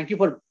doing. So thank you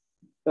for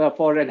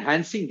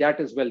enhancing that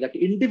as well, that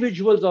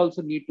individuals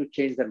also need to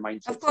change their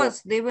mindset. Of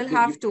course, they will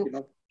have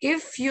to.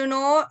 If,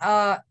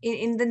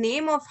 in the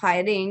name of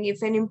hiring,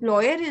 if an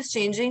employer is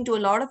changing to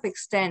a lot of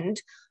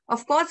extent,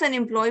 of course, an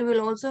employee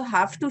will also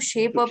have to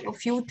shape up a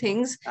few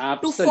things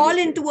to fall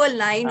into a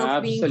line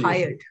of being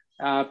hired.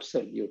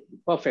 Absolutely.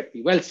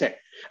 Perfectly. Well said.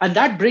 And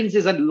that brings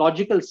us a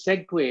logical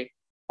segue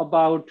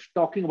about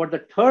talking about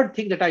the third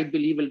thing that I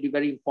believe will be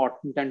very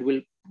important and will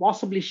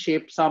possibly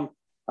shape some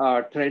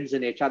trends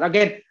in HR.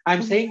 Again,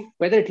 I'm saying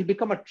whether it will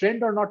become a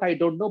trend or not, I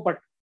don't know, but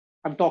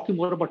I'm talking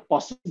more about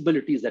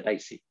possibilities that I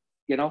see.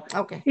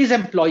 Okay. Is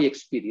employee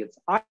experience.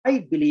 I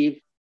believe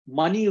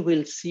money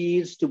will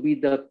cease to be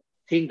the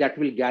thing that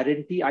will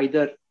guarantee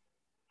either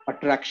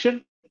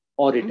attraction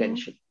or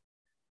retention.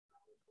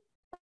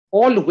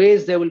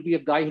 Always there will be a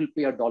guy who'll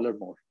pay $1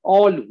 more.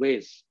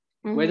 Always.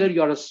 Whether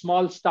you're a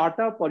small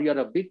startup or you're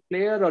a big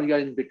player or you're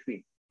in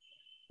between,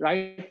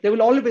 right? There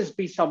will always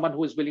be someone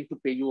who is willing to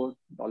pay you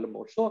 $1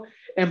 more. So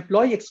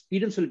employee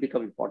experience will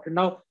become important.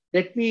 Now,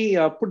 let me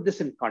put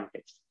this in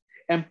context.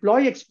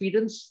 Employee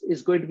experience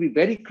is going to be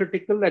very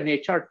critical an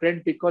HR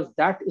trend because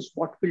that is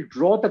what will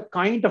draw the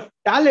kind of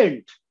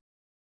talent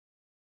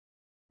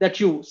that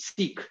you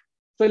seek.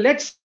 So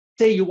let's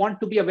say you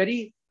want to be a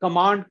very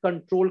command,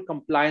 control,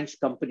 compliance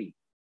company.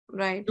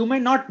 Right. You may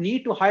not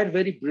need to hire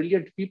very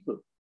brilliant people.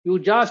 You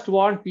just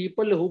want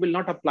people who will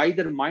not apply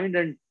their mind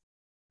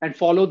and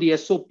follow the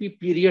SOP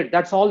period.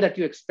 That's all that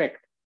you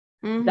expect.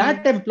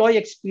 That employee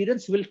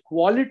experience will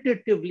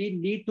qualitatively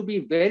need to be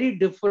very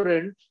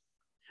different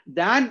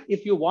than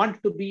if you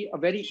want to be a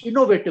very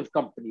innovative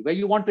company, where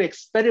you want to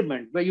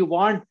experiment, where you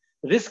want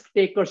risk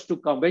takers to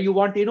come, where you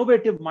want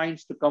innovative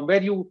minds to come,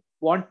 where you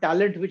want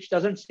talent which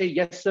doesn't say,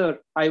 yes, sir,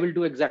 I will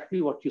do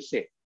exactly what you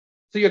say.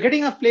 So you're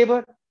getting a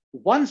flavor.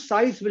 One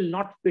size will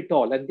not fit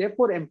all. And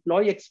therefore,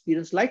 employee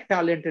experience, like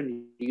talent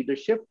and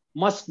leadership,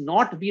 must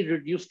not be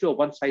reduced to a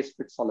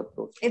one-size-fits-all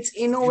approach. It's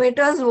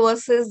innovators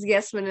versus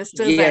yes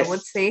ministers, yes. I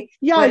would say.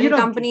 Yeah,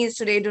 companies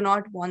today do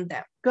not want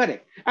them.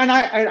 Correct. And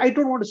I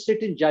don't want to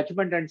sit in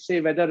judgment and say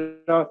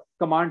whether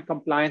command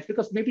compliance,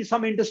 because maybe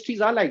some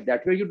industries are like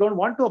that, where you don't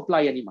want to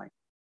apply any mind,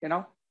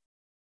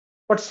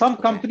 But some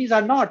companies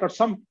are not, or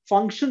some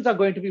functions are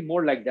going to be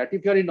more like that.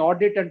 If you're in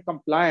audit and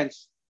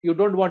compliance, you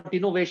don't want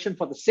innovation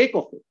for the sake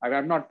of it. I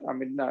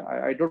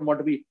don't want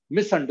to be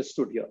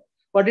misunderstood here.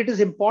 But it is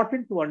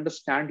important to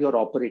understand your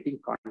operating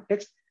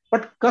context,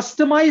 but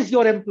customize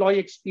your employee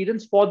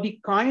experience for the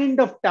kind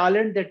of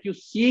talent that you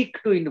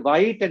seek to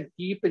invite and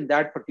keep in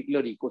that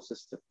particular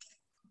ecosystem.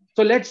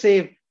 So let's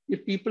say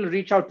if people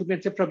reach out to me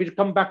and say, Prabir,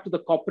 come back to the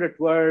corporate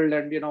world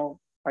and,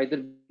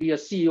 either be a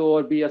CEO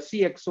or be a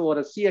CXO or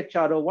a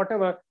CHRO,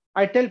 whatever.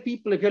 I tell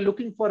people, if you're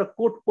looking for a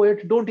quote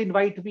poet, don't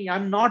invite me.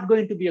 I'm not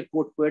going to be a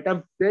quote poet.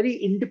 I'm very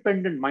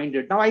independent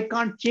minded. Now I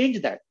can't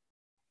change that,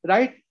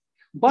 right?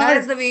 But that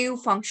is the way you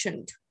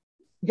functioned.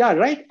 Yeah,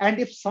 right. And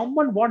if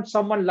someone wants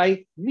someone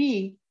like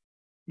me,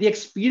 the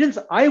experience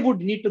I would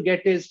need to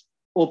get is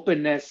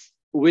openness,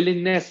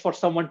 willingness for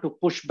someone to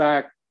push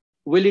back,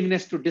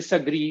 willingness to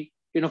disagree,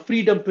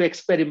 freedom to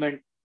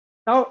experiment.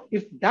 Now,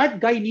 if that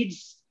guy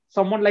needs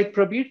someone like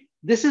Prabir,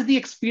 this is the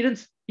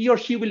experience he or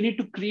she will need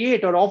to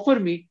create or offer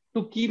me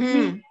to keep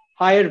me,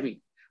 hire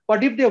me.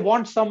 But if they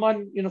want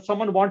someone,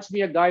 someone wants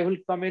me, a guy who'll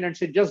come in and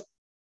say, just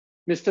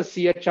Mr.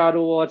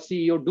 CHRO or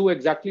CEO, do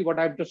exactly what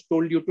I've just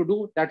told you to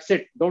do. That's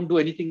it. Don't do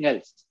anything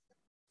else.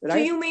 Right? So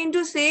you mean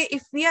to say,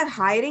 if we are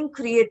hiring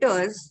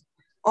creators,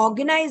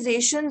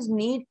 organizations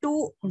need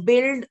to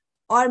build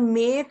or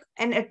make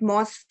an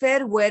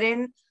atmosphere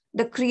wherein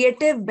the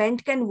creative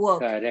bent can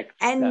work.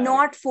 And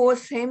not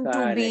force him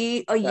to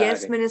be a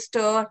yes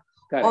minister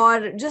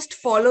or just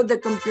follow the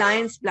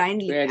compliance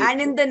blindly.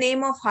 In the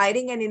name of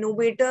hiring an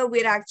innovator,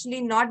 we're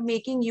actually not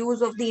making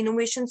use of the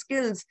innovation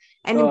skills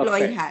an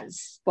employee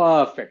has.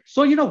 Perfect.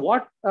 So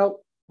what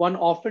one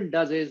often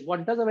does is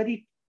one does a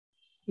very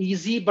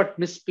easy but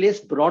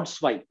misplaced broad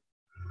swipe.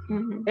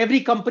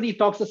 Every company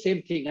talks the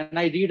same thing. And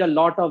I read a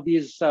lot of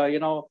these,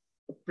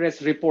 press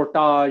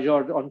reportage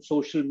or on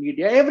social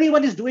media.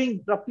 Everyone is doing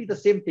roughly the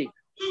same thing.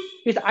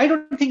 I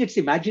don't think it's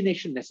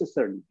imagination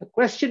necessarily. The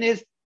question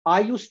is,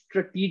 are you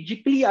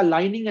strategically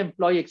aligning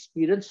employee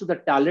experience to the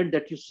talent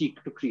that you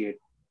seek to create?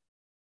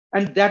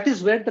 And that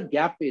is where the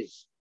gap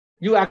is.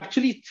 You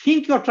actually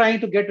think you're trying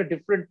to get a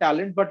different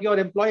talent, but your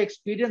employee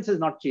experience is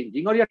not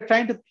changing, or you're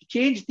trying to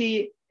change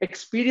the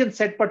experience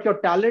set, but your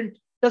talent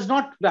does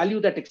not value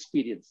that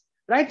experience,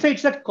 right? So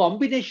it's that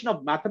combination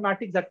of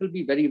mathematics that will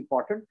be very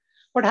important.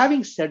 But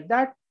having said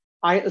that,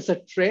 as a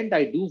trend,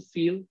 I do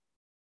feel,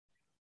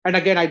 and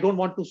again, I don't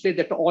want to say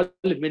that all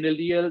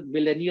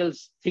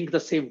millennials think the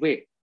same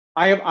way.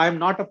 I am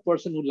not a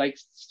person who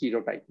likes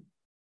stereotyping.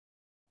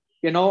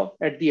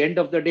 At the end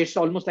of the day, it's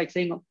almost like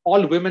saying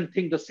all women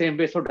think the same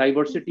way. So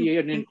diversity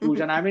and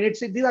inclusion.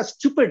 These are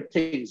stupid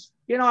things.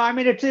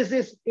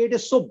 It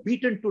is so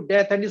beaten to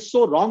death and is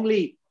so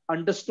wrongly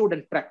understood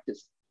and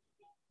practiced.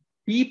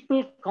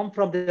 People come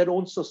from their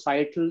own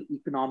societal,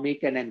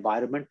 economic, and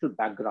environmental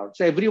background.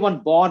 So everyone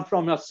born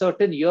from a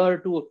certain year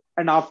to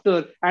and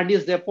after, and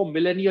is therefore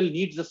millennial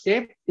needs the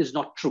same, is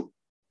not true,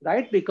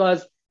 right?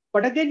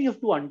 But again, you have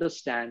to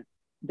understand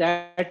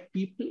that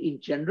people in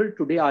general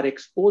today are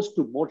exposed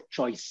to more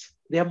choice.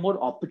 They have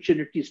more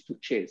opportunities to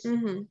chase.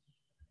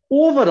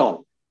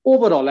 Overall,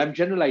 Overall, I'm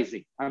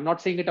generalizing. I'm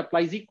not saying it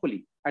applies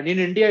equally. And in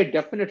India, it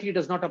definitely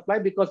does not apply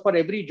because for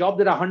every job,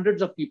 there are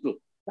hundreds of people,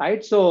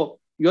 right? So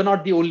you're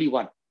not the only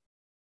one.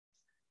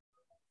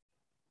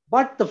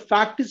 But the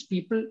fact is,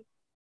 people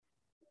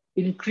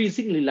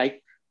increasingly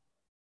like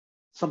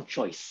some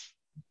choice.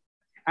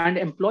 And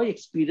employee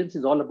experience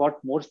is all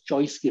about more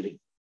choice giving,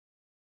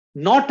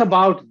 not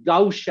about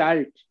thou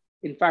shalt.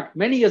 In fact,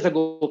 many years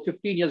ago,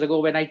 15 years ago,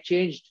 when I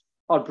changed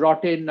or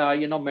brought in,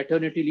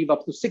 maternity leave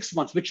up to 6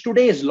 months, which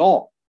today is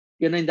law,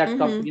 in that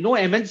company, no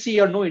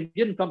MNC or no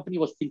Indian company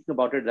was thinking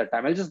about it at that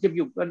time. I'll just give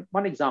you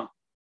one example.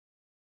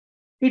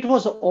 It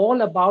was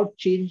all about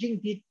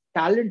changing the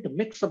talent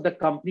mix of the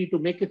company to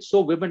make it so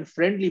women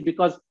friendly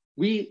because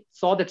we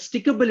saw that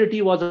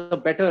stickability was a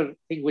better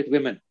thing with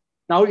women.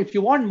 Now, if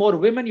you want more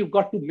women, you've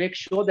got to make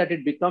sure that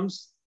it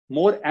becomes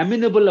more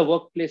amenable a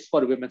workplace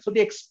for women. So the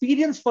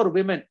experience for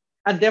women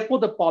and therefore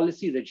the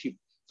policy regime.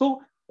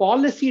 So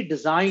policy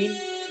design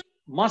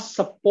must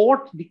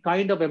support the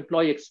kind of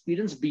employee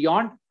experience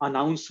beyond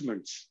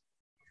announcements.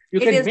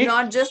 It is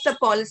not just a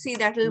policy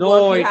that will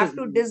work. You have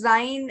to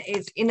design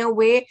it in a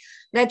way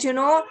that,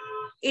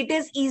 it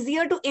is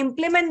easier to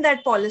implement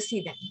that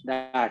policy then.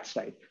 That's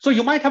right. So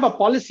you might have a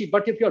policy,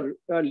 but if your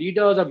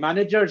leaders or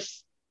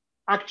managers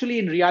actually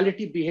in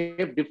reality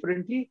behave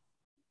differently,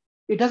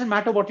 it doesn't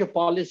matter what your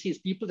policy is,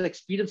 people's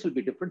experience will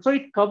be different. So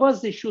it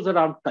covers issues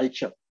around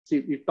culture.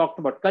 See, we talked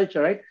about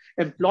culture, right?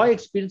 Employee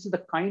experience is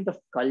the kind of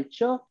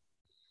culture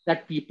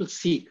that people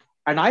seek.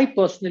 And I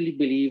personally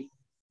believe,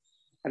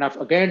 and I've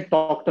again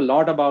talked a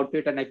lot about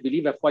it, and I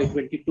believe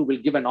FY22 will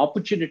give an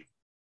opportunity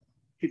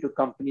to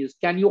companies.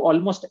 Can you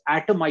almost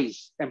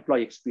atomize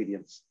employee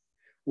experience?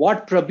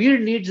 What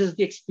Prabir needs is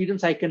the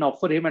experience I can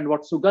offer him, and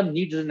what Sugandh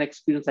needs is an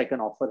experience I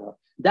can offer her.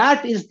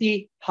 That is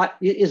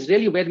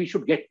really where we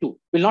should get to.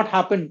 Will not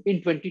happen in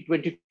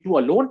 2022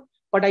 alone,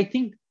 but I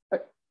think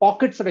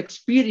pockets of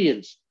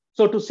experience.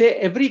 So to say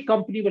every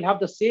company will have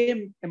the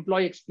same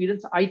employee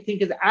experience, I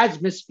think is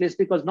as misplaced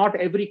because not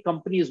every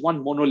company is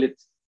one monolith.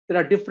 There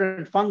are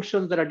different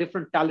functions, there are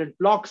different talent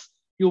blocks.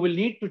 You will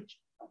need to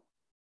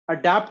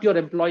adapt your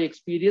employee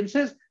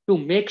experiences to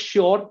make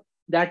sure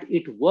that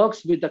it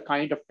works with the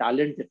kind of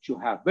talent that you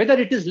have, whether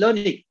it is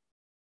learning.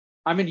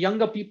 I mean,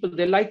 younger people,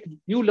 they like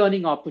new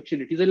learning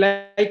opportunities. They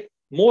like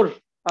more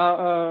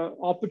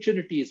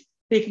opportunities,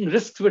 taking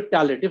risks with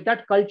talent. If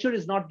that culture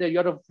is not there,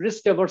 you're a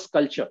risk-averse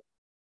culture.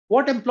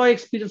 What employee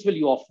experience will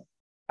you offer?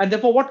 And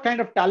therefore, what kind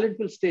of talent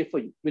will stay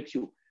with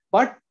you?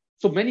 But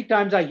so many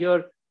times I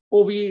hear,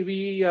 oh,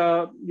 we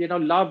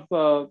love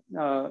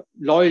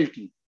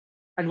loyalty.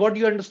 And what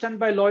do you understand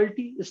by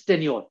loyalty? Is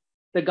tenure.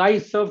 The guy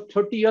served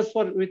 30 years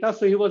with us,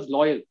 so he was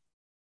loyal.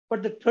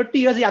 But the 30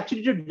 years, he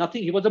actually did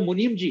nothing. He was a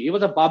Munimji. He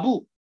was a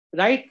Babu,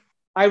 right?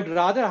 I would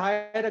rather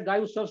hire a guy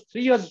who serves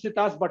 3 years with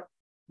us, but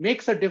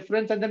makes a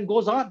difference and then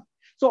goes on.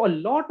 So a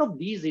lot of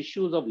these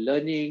issues of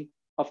learning,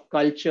 of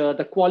culture,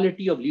 the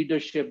quality of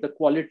leadership, the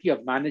quality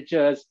of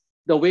managers,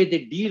 the way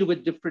they deal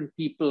with different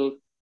people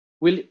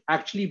will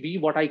actually be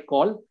what I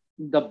call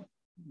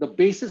the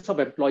basis of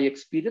employee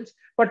experience.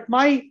 But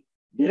my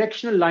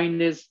directional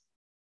line is,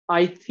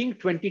 I think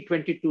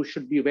 2022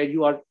 should be where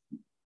you're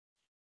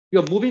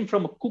moving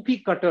from a cookie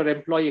cutter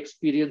employee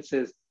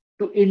experiences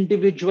to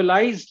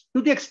individualized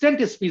to the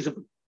extent is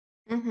feasible.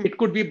 Mm-hmm. It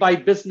could be by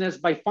business,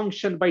 by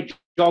function, by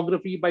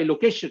geography, by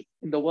location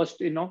in the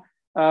worst,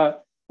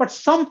 but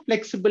some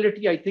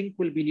flexibility I think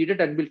will be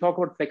needed, and we'll talk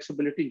about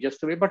flexibility in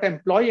just a way, but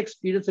employee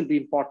experience will be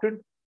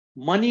important.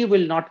 Money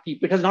will not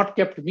keep, it has not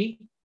kept me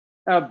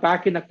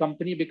back in a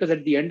company, because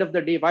at the end of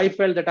the day, if I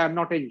felt that I'm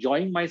not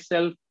enjoying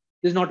myself,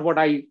 this is not what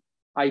I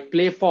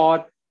play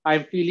for,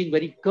 I'm feeling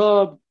very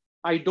curbed,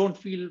 I don't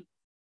feel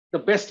the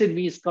best in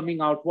me is coming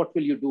out, what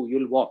will you do?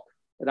 You'll walk,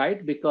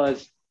 right?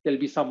 Because there'll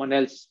be someone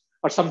else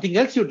or something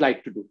else you'd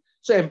like to do.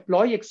 So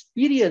employee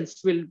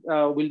experience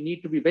will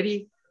need to be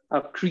very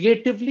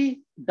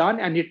creatively done,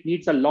 and it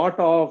needs a lot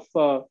of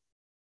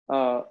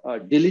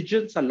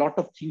diligence, a lot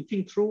of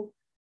thinking through,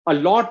 a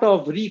lot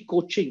of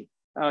re-coaching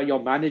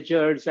your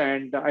managers,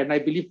 and I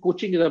believe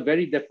coaching is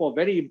therefore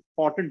very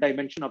important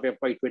dimension of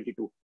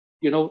FY22.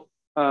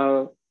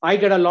 I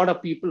get a lot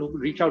of people who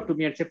reach out to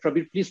me and say,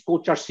 Prabir, please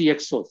coach our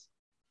CXOs.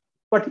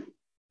 But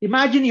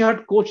imagine you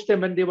had coached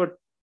them when they were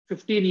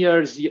 15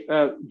 years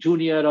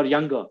junior or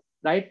younger,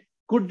 right?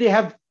 Could they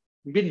have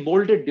been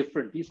molded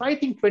differently? So I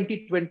think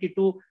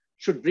 2022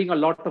 should bring a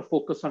lot of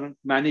focus on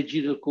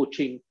managerial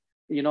coaching,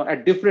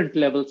 at different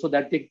levels, so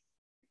that they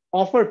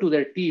offer to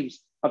their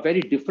teams a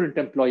very different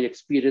employee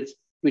experience,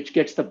 which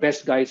gets the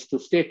best guys to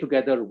stay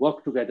together,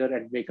 work together,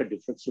 and make a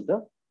difference to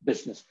the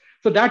business.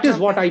 So that is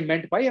what I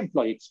meant by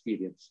employee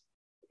experience.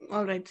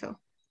 All right, sir.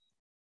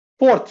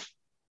 Fourth,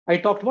 I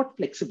talked about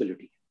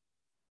flexibility.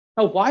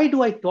 Now, why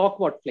do I talk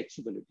about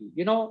flexibility?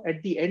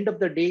 At the end of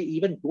the day,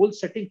 even goal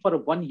setting for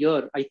 1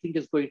 year, I think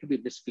is going to be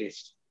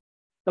misplaced.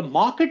 The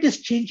market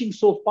is changing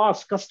so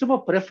fast. Customer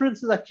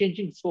preferences are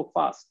changing so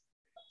fast.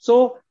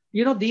 So,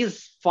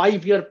 these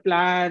 5-year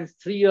plans,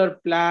 3-year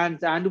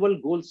plans, annual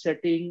goal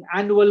setting,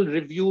 annual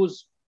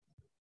reviews,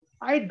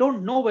 I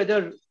don't know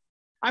whether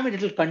I mean,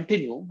 it'll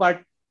continue,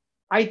 but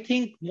I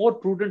think more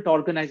prudent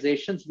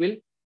organizations will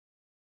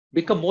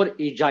become more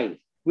agile,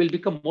 will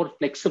become more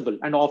flexible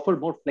and offer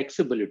more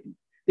flexibility.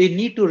 They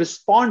need to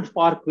respond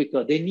far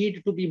quicker. They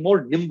need to be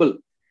more nimble.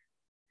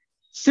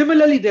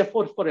 Similarly,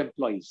 therefore, for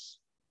employees,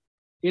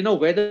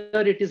 whether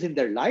it is in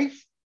their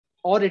life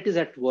or it is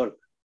at work,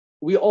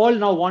 we all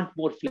now want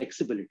more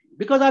flexibility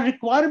because our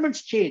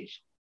requirements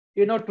change.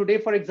 Today,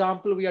 for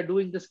example, we are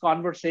doing this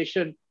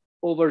conversation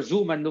over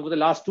Zoom, and over the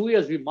last 2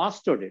 years, we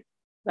mastered it,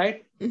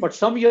 right? But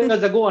some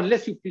years ago,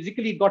 unless you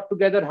physically got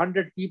together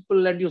 100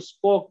 people and you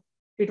spoke,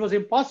 it was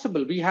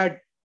impossible.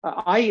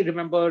 I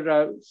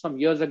remember some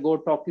years ago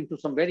talking to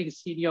some very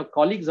senior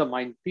colleagues of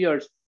mine,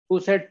 peers, who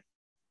said,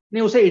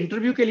 नहीं उसे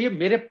interview के लिए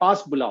मेरे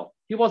पास बुलाओ.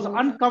 He was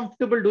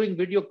uncomfortable doing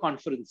video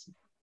conferencing.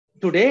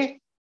 Today,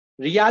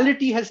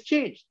 reality has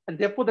changed, and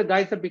therefore the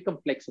guys have become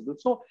flexible.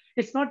 So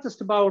it's not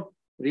just about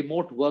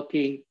remote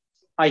working.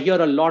 I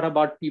hear a lot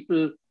about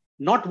people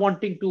not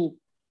wanting to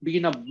be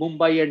in a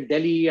Mumbai and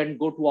Delhi and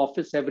go to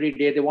office every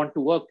day. They want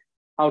to work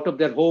out of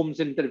their homes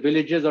in their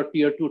villages or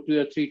tier 2,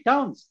 tier 3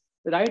 towns,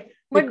 right?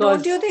 But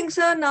don't you think,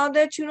 sir, now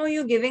that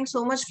you're giving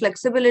so much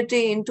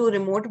flexibility into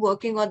remote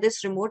working or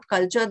this remote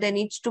culture, there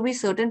needs to be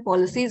certain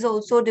policies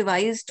also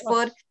devised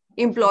for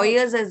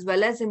employers as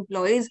well as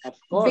employees.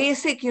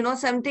 Basic,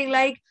 something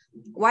like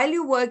while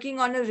you're working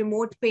on a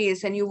remote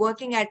pace and you're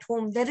working at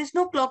home, there is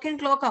no clock in,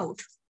 clock out.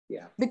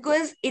 Yeah.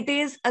 Because it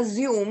is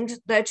assumed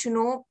that,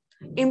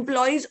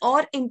 employees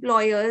or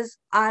employers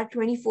are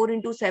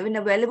 24/7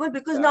 available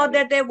because now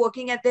that they're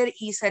working at their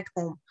ease at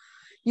home.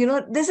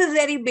 This is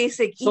very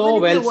basic. So even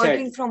if well you're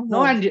working said. From home.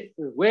 No, and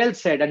well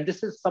said. And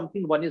this is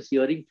something one is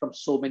hearing from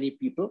so many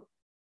people.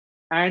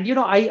 And,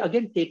 I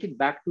again take it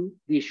back to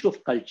the issue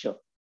of culture,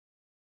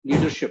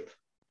 leadership,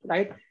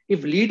 right?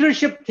 If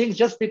leadership thinks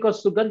just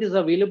because Sugandh is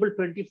available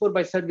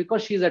 24/7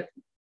 because she's at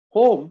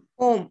home,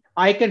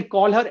 I can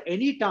call her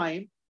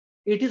anytime,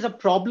 it is a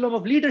problem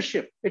of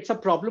leadership. It's a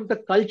problem of the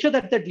culture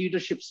that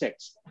leadership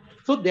sets.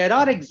 So there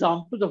are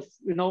examples of,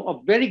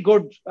 of very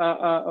good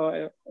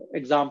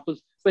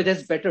examples where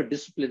there's better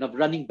discipline, of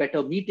running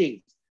better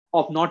meetings,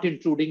 of not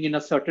intruding in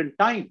a certain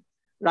time,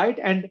 right?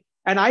 And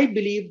I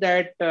believe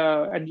that,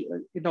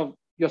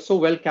 you're so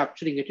well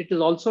capturing it. It is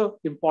also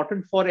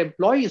important for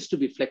employees to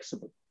be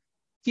flexible.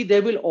 See,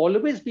 there will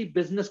always be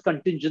business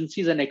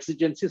contingencies and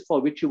exigencies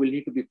for which you will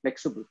need to be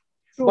flexible.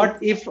 True.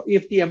 But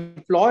if the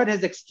employer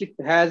has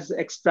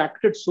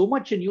extracted so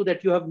much in you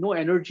that you have no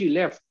energy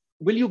left,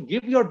 will you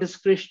give your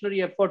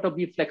discretionary effort or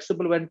be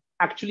flexible when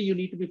actually you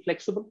need to be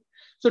flexible?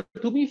 So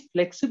to me,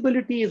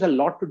 flexibility is a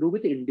lot to do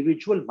with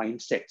individual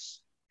mindsets.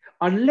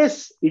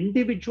 Unless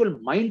individual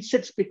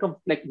mindsets become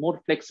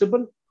more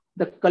flexible,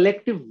 the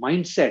collective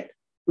mindset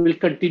will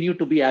continue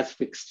to be as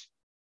fixed.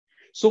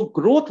 So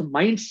growth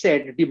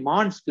mindset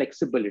demands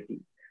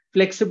flexibility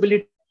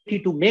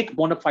to make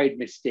bona fide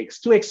mistakes,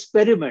 to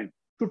experiment,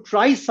 to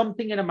try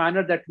something in a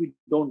manner that we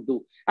don't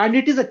do. And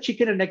it is a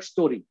chicken and egg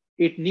story.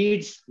 It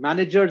needs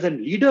managers and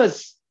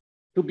leaders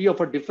to be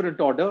of a different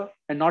order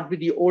and not be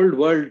the old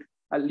world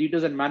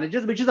leaders and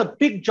managers, which is a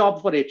big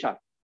job for HR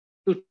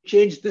to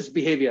change this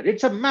behavior.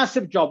 It's a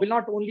massive job. It will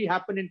not only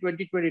happen in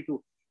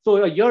 2022.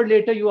 So a year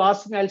later, you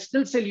ask me, I'll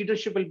still say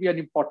leadership will be an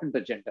important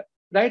agenda,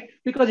 right?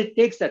 Because it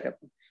takes that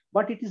effort.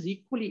 But it is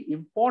equally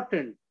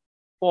important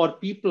for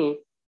people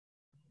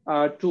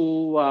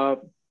to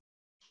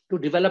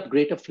develop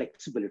greater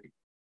flexibility.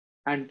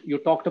 And you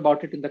talked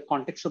about it in the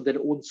context of their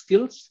own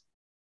skills,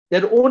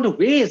 their own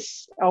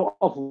ways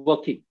of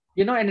working,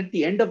 and at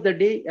the end of the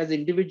day, as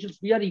individuals,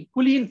 we are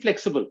equally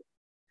inflexible.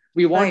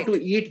 We want to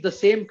eat the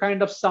same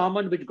kind of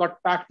salmon which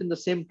got packed in the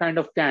same kind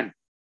of can.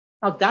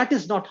 Now, that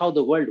is not how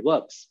the world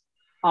works.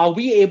 Are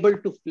we able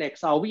to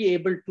flex? Are we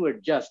able to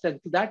adjust?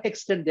 And to that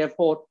extent,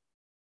 therefore,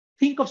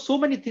 think of so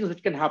many things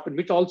which can happen,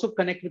 which also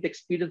connect with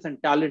experience and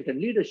talent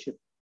and leadership.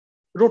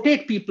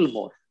 Rotate people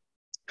more,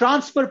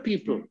 transfer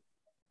people.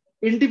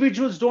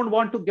 Individuals don't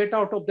want to get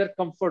out of their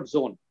comfort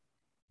zone.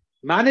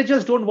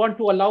 Managers don't want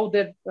to allow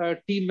their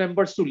team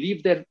members to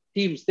leave their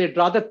teams. They'd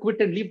rather quit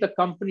and leave the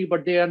company,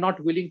 but they are not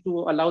willing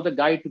to allow the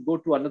guy to go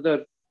to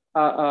another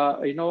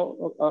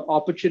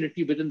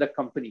opportunity within the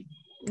company.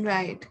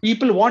 Right.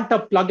 People want a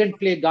plug and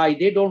play guy.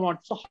 They don't want.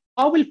 So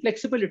how will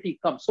flexibility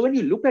come? So when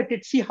you look at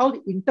it, see how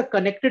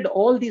interconnected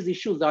all these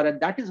issues are.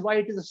 And that is why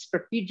it is a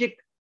strategic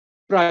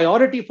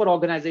priority for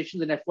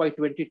organizations in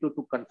FY22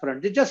 to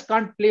confront. They just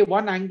can't play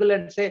one angle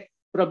and say,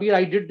 Prabir,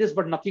 I did this,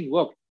 but nothing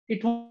worked.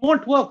 It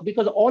won't work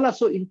because all are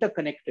so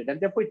interconnected, and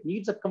therefore it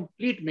needs a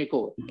complete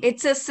makeover.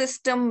 It's a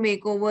system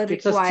makeover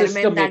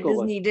requirement that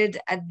is needed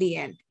at the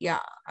end. Yeah,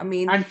 I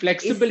mean, and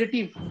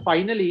flexibility.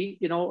 Finally,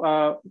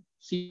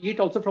 see it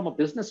also from a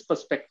business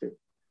perspective.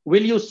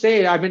 Will you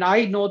say? I mean,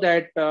 I know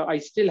that I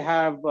still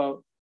have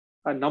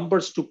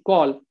numbers to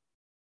call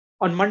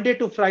on Monday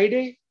to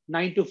Friday,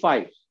 9 to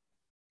 5,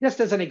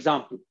 just as an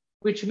example.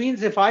 Which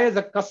means if I, as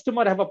a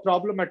customer, have a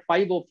problem at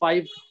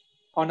 5:05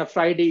 on a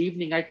Friday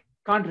evening, I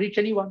can't reach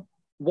anyone.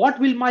 What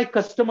will my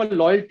customer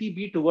loyalty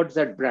be towards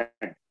that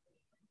brand?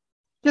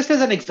 Just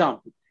as an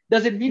example,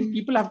 Does it mean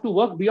people have to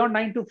work beyond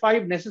 9 to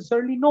 5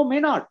 necessarily? No,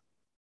 may not.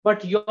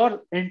 But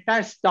your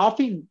entire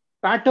staffing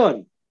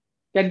pattern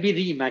can be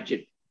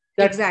reimagined.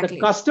 That the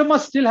customer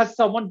still has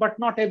someone, but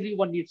not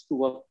everyone needs to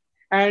work.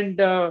 And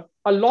a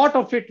lot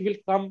of it will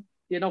come,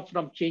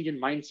 from change in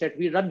mindset.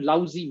 We run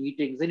lousy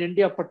meetings. In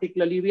India,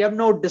 particularly, we have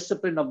no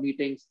discipline of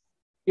meetings.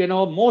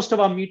 Most of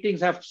our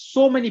meetings have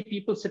so many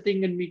people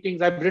sitting in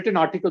meetings. I've written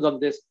articles on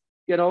this,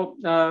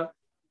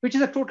 which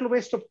is a total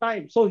waste of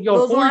time. So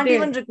those who aren't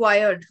even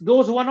required.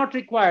 Those who are not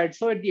required.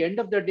 So at the end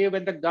of the day,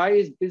 when the guy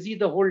is busy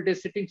the whole day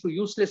sitting through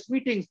useless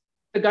meetings,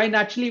 the guy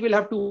naturally will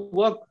have to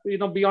work,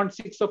 beyond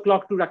 6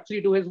 o'clock to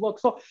actually do his work.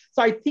 So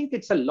I think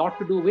it's a lot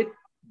to do with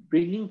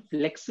bringing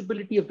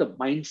flexibility of the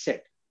mindset.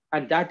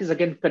 And that is,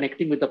 again,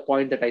 connecting with the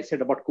point that I said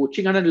about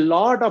coaching. And a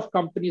lot of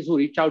companies who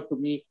reach out to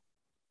me,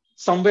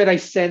 somewhere I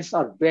sense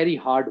are very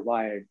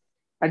hardwired.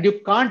 And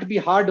you can't be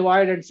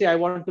hardwired and say, I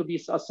want to be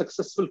a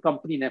successful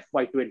company in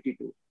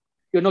FY22.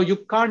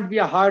 You can't be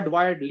a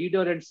hardwired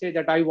leader and say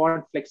that I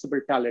want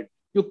flexible talent.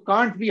 You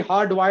can't be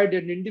hardwired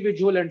an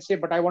individual and say,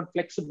 but I want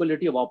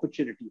flexibility of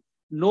opportunity.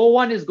 No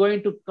one is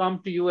going to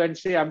come to you and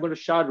say, I'm going to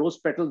shower rose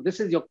petals.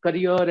 This is your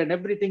career and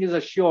everything is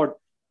assured.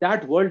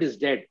 That world is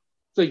dead.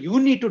 So you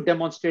need to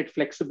demonstrate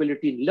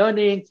flexibility in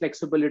learning,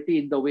 flexibility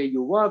in the way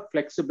you work,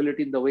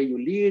 flexibility in the way you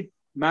lead,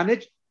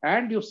 manage,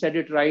 and you said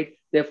it right.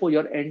 Therefore,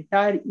 your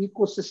entire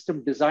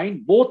ecosystem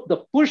design, both the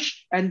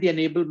push and the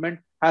enablement,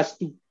 has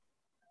to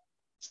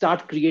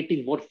start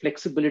creating more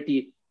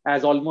flexibility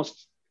as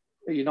almost,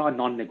 a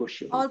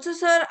non-negotiable. Also,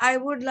 sir, I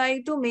would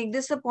like to make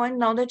this a point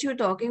now that you're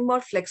talking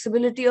about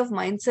flexibility of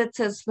mindsets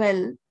as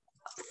well.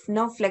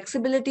 Now,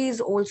 flexibility is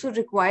also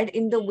required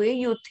in the way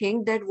you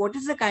think that what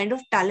is the kind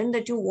of talent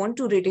that you want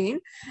to retain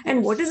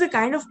and what is the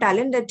kind of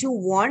talent that you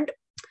want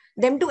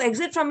them to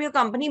exit from your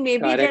company.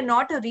 Maybe they're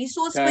not a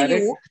resource for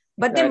you,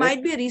 but they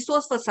might be a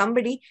resource for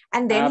somebody.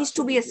 And there needs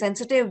to be a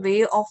sensitive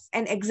way of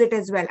an exit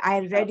as well. I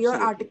read your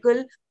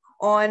article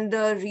on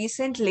the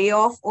recent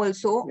layoff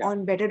also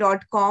on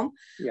better.com.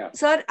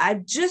 Sir,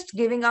 I'm just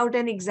giving out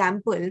an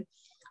example.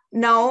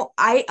 Now,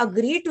 I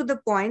agree to the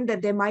point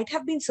that there might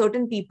have been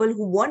certain people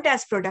who weren't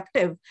as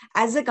productive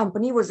as the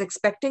company was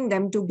expecting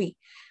them to be.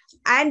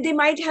 And they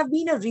might have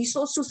been a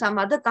resource to some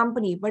other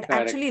company, but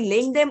actually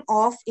laying them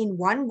off in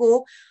one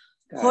go,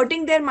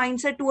 hurting their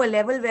mindset to a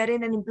level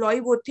wherein an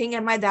employee would think,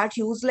 am I that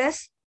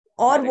useless?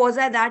 Or was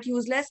I that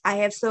useless? I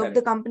have served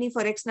the company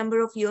for X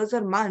number of years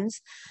or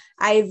months.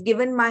 I've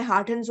given my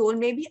heart and soul.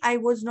 Maybe I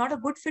was not a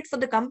good fit for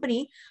the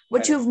company,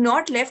 but you've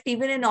not left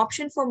even an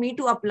option for me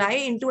to apply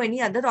into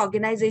any other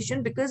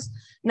organization because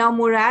now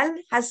morale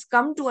has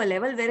come to a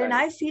level wherein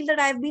I feel that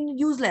I've been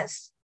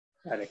useless.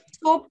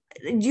 So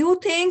do you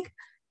think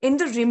in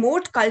the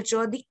remote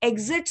culture, the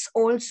exits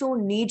also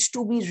needs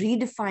to be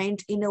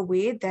redefined in a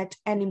way that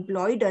an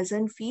employee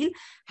doesn't feel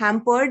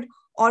hampered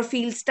or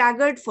feel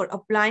staggered for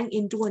applying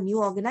into a new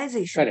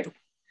organization?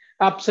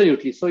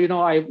 Absolutely. So,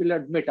 I will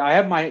admit, I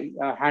have my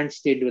hands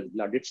stained with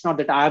blood. It's not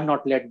that I have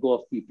not let go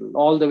of people,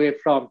 all the way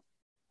from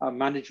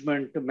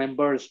management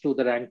members to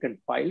the rank and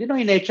file.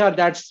 In HR,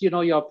 that's,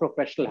 your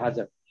professional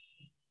hazard.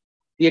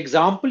 The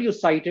example you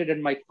cited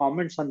and my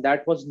comments on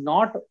that was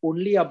not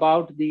only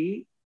about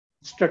the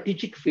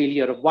strategic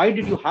failure of why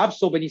did you have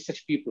so many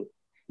such people?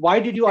 Why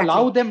did you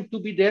allow them to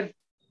be there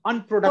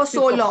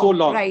unproductive for so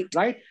long?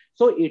 Right?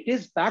 So it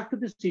is back to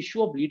this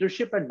issue of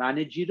leadership and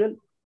managerial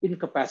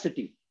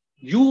incapacity.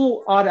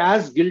 You are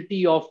as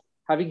guilty of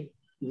having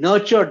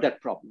nurtured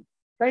that problem,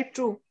 right?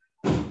 True.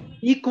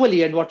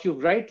 Equally, and what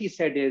you've rightly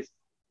said is,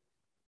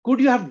 could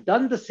you have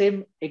done the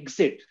same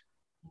exit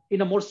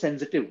in a more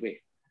sensitive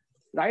way,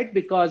 right?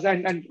 Because,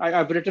 and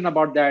I've written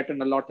about that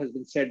and a lot has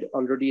been said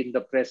already in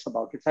the press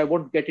about it. So I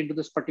won't get into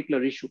this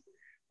particular issue.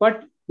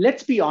 But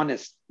let's be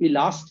honest,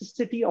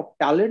 elasticity of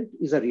talent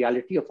is a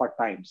reality of our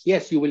times.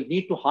 Yes, you will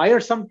need to hire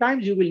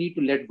sometimes, you will need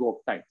to let go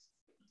of times.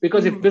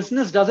 Because if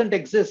business doesn't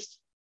exist,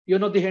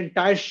 the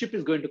entire ship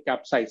is going to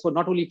capsize. So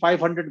not only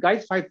 500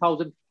 guys,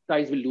 5,000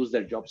 guys will lose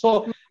their job.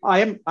 So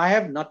I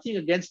have nothing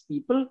against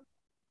people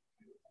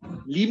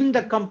leaving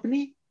the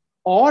company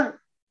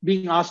or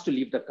being asked to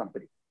leave the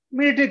company. I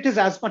mean, it is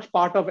as much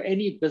part of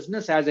any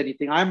business as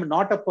anything. I'm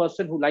not a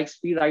person who likes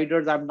free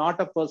riders. I'm not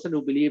a person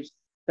who believes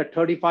that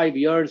 35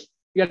 years,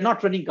 we are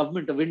not running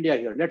government of India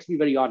here. Let's be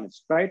very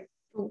honest, right?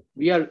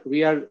 We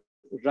are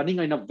running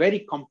in a very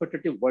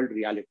competitive world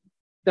reality.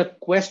 The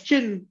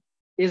question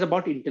is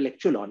about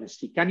intellectual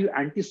honesty. Can you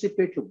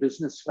anticipate your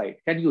business right?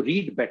 Can you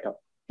read better?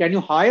 Can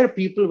you hire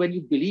people when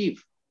you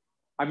believe?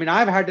 I mean,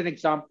 I've had an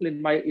example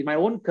in my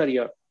own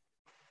career,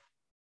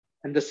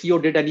 and the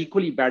CEO did an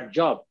equally bad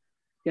job,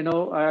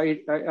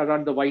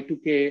 around the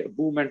Y2K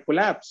boom and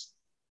collapse,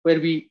 where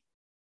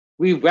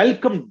we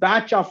welcomed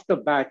batch after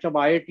batch of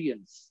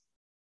IITians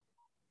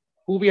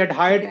who we had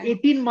hired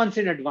 18 months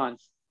in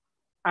advance.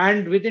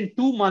 And within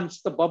 2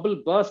 months, the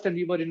bubble burst and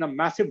we were in a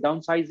massive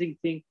downsizing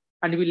thing.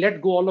 And we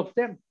let go all of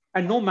them.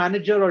 And no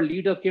manager or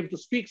leader came to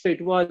speak. So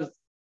it was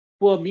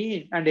poor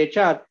me and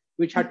HR,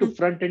 which had to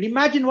front. And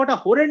imagine what a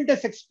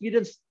horrendous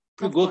experience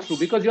you go through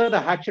because you're the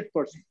hatchet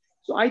person.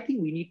 So I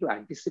think we need to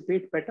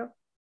anticipate better.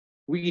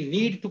 We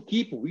need to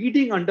keep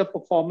weeding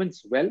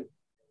underperformance well.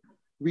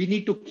 We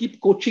need to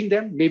keep coaching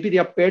them. Maybe they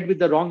are paired with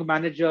the wrong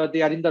manager.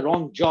 They are in the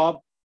wrong job.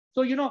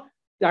 So,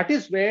 that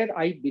is where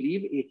I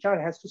believe HR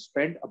has to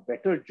spend a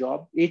better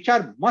job.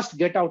 HR must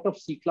get out of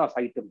C-class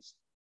items.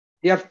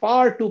 They are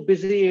far too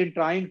busy in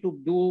trying to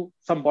do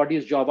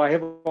somebody's job. I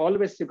have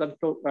always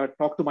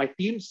talked to my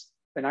teams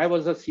when I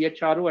was a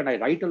CHRO, and I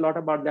write a lot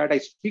about that. I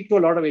speak to a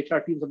lot of HR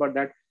teams about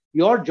that.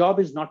 Your job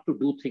is not to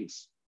do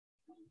things,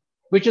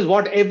 which is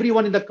what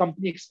everyone in the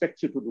company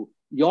expects you to do.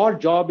 Your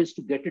job is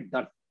to get it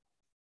done.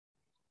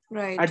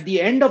 Right. At the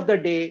end of the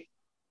day,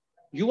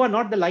 you are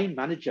not the line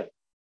manager,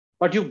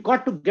 but you've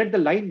got to get the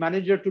line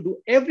manager to do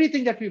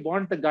everything that we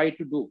want the guy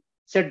to do.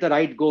 Set the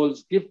right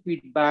goals, give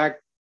feedback,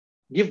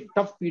 give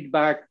tough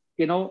feedback,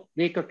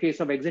 make a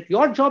case of exit.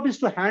 Your job is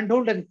to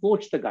handhold and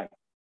coach the guy,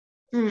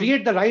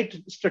 create the right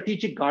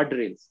strategic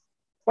guardrails.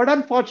 But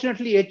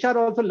unfortunately, HR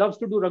also loves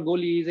to do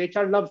rangolis.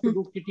 HR loves to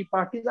do kitty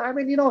parties. I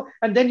mean,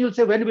 and then you'll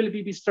say, when will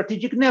we be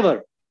strategic?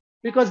 Never.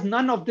 Because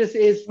none of this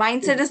is...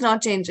 Mindset is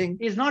not changing.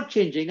 Is not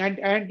changing.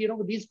 And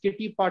these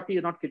kitty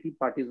parties, not kitty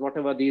parties,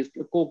 whatever, these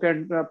Coke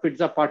and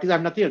pizza parties, I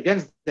have nothing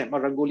against them,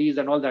 or rangolis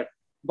and all that.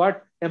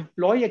 But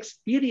employee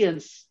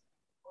experience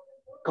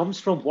comes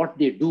from what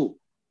they do,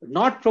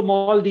 not from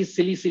all these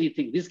silly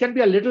things. This can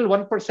be a little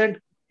 1%,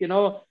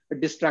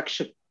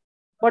 distraction.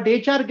 But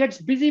HR gets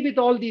busy with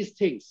all these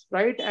things,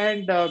 right?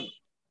 And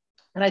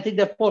I think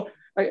therefore,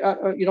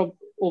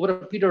 over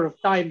a period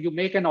of time, you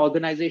make an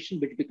organization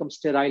which becomes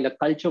sterile, a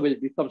culture will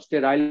become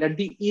sterile. And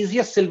the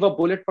easiest silver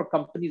bullet for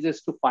companies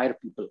is to fire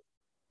people,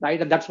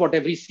 right? And that's what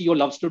every CEO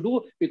loves to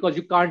do, because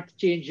you can't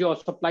change your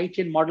supply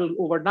chain model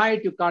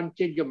overnight. You can't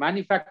change your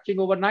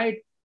manufacturing overnight.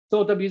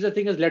 So the easiest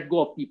thing is let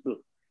go of people.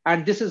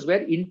 And this is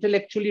where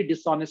intellectually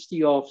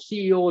dishonesty of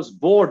CEOs,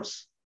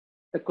 boards.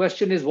 The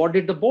question is, what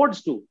did the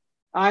boards do?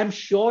 I'm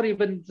sure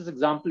even this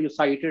example you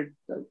cited,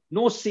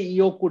 no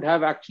CEO could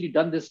have actually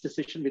done this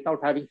decision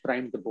without having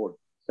primed the board.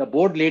 The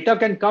board later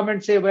can come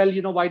and say, well,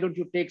 why don't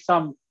you take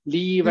some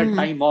leave and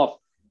time off?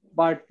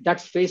 But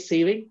that's face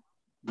saving.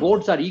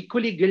 Boards are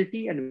equally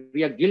guilty, and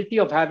we are guilty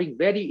of having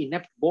very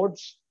inept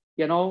boards,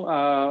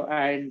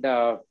 and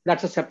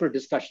that's a separate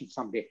discussion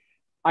someday.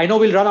 I know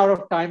we'll run out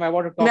of time. I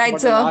want to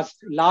talk about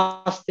the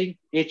last thing,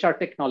 HR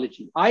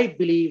technology. I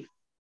believe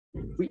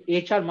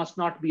HR must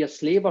not be a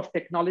slave of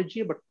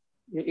technology, but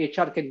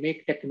HR can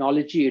make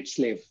technology its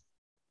slave.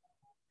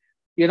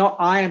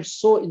 I am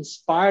so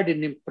inspired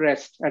and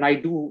impressed, and I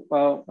do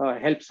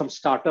help some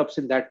startups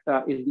in that,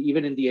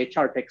 even in the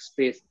HR tech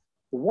space.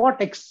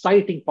 What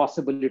exciting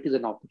possibilities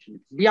and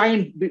opportunities.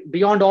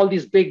 Beyond all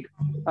these big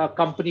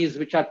companies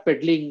which are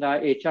peddling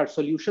HR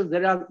solutions,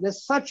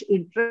 there's such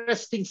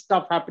interesting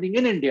stuff happening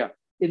in India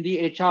in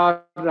the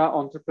HR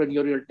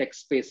entrepreneurial tech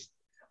space.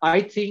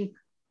 I think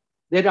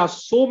there are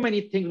so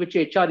many things which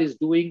HR is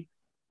doing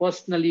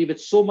personally,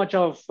 with so much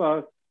of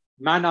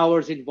man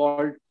hours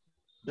involved,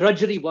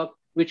 drudgery work,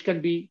 which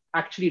can be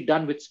actually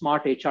done with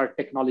smart HR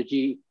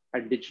technology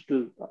and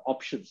digital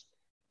options.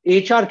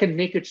 HR can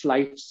make its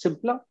life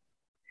simpler.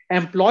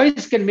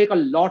 Employees can make a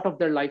lot of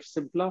their life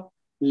simpler.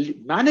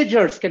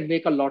 Managers can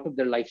make a lot of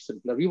their life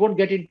simpler. We won't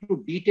get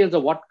into details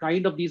of what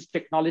kind of these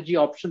technology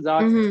options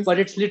are, but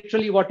it's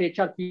literally what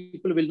HR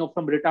people will know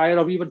from retire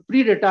or even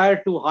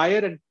pre-retire to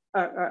hire and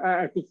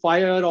to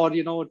fire, or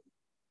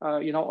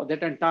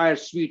that entire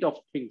suite of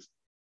things.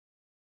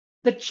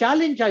 The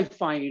challenge I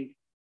find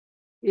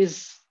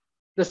is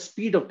the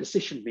speed of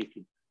decision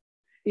making,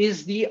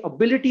 is the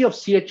ability of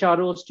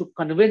CHROs to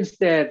convince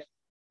their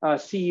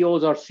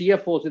CEOs or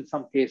CFOs in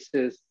some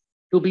cases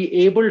to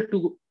be able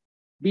to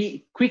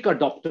be quick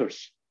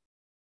adopters.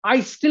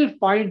 I still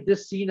find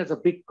this seen as a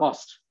big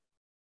cost.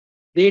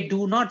 They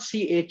do not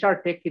see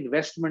HR tech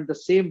investment the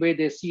same way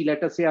they see,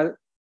 let us say, a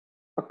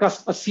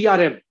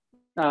CRM,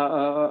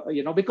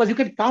 because you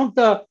can count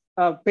the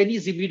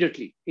pennies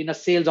immediately in a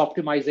sales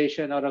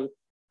optimization or a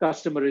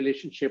customer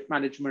relationship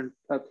management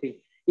thing.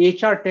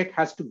 HR tech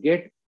has to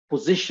get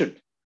positioned,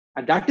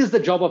 and that is the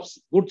job of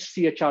good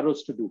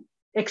CHROs to do.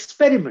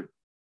 Experiment,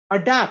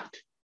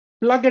 adapt,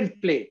 plug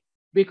and play,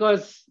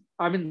 because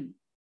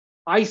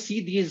I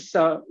see these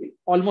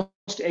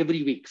almost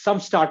every week. Some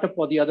startup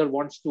or the other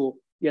wants to,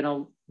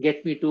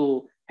 get me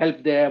to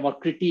help them or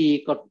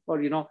critique or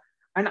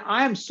and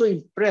I am so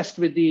impressed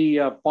with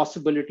the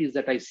possibilities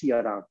that I see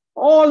around,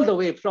 all the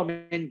way from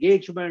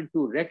engagement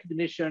to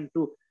recognition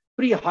to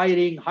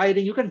pre-hiring,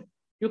 hiring.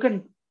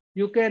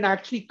 You can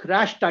actually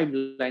crash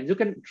timelines. You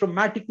can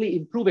dramatically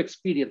improve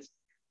experience.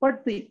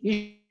 But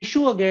the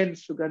issue again,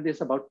 Sugandh,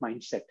 is about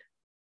mindset.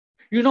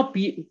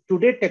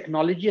 Today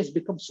technology has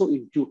become so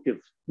intuitive.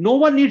 No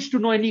one needs to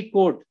know any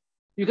code.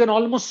 You can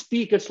almost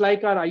speak. It's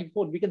like our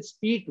iPhone. We can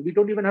speak. We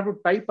don't even have to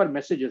type our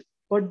messages.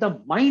 But the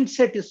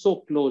mindset is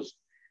so close.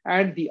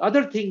 And the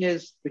other thing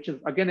is, which is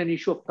again an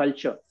issue of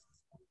culture,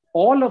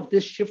 all of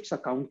this shifts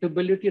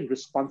accountability and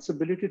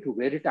responsibility to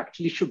where it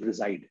actually should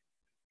reside.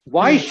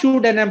 Why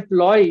should an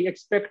employee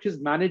expect his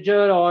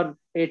manager or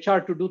HR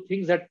to do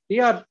things that they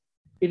are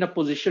in a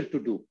position to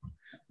do?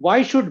 Why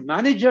should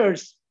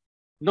managers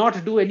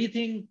not do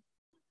anything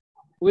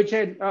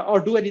or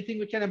do anything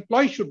which an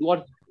employee should do,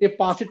 or they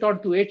pass it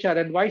on to HR?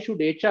 And why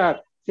should HR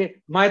say,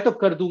 "Main to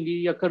kar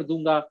dungi ya kar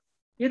dunga"?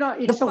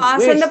 It's The a pass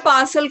waste. and the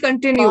parcel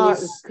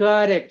continues.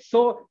 Correct.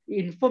 So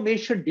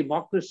information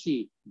democracy,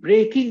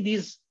 breaking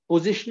these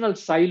positional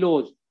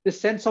silos, the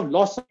sense of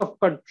loss of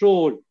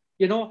control.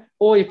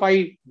 Oh, if I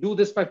do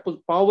this, my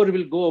power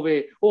will go away.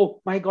 Oh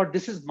my God,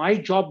 this is my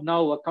job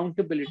now,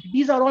 accountability.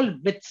 These are all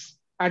myths,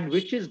 and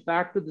which is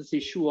back to this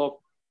issue of,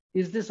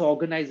 is this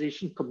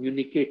organization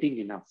communicating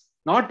enough?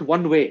 Not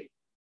one way.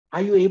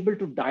 Are you able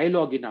to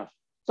dialogue enough?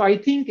 So I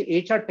think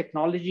HR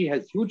technology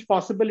has huge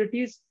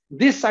possibilities.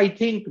 This, I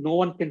think, no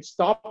one can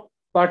stop.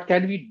 But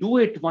can we do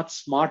it much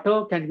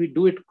smarter? Can we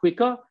do it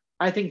quicker?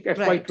 I think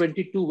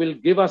FY22 will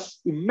give us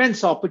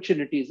immense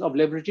opportunities of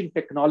leveraging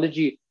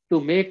technology to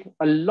make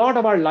a lot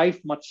of our life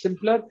much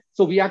simpler.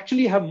 So we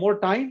actually have more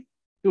time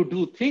to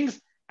do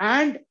things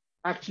and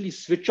actually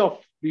switch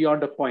off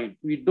beyond a point.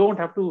 We don't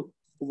have to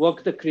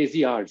work the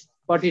crazy hours,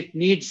 but it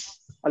needs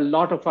a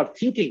lot of our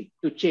thinking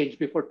to change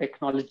before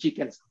technology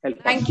can help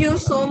us. Thank you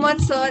so much,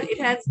 sir. It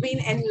has been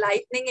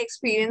enlightening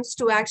experience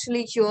to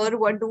actually hear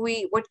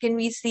what can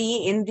we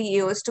see in the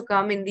years to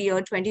come in the year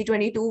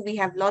 2022. We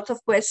have lots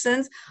of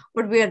questions,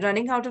 but we are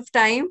running out of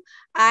time.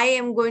 I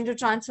am going to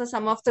transfer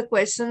some of the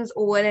questions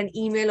over an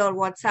email or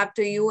WhatsApp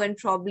to you, and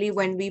probably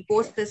when we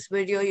post this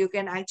video, you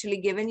can actually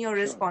give in your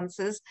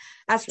responses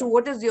as to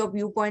what is your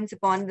viewpoints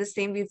upon this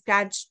same. We've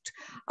got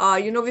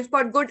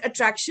good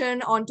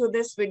attraction onto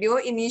this video.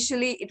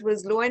 Initially, it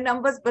was low in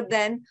numbers, but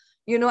then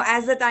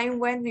as the time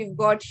went, we've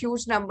got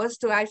huge numbers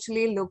to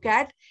actually look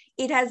at.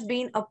 It has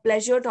been a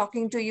pleasure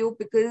talking to you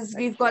because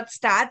we've got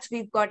stats,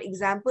 we've got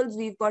examples,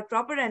 we've got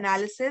proper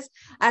analysis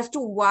as to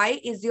why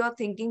is your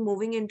thinking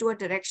moving into a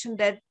direction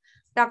that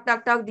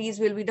these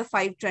will be the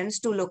 5 trends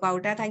to look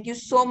out at. Thank you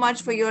so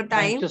much for your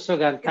time. Thank you,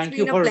 Sugandh. Thank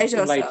you for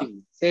inviting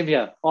me. Same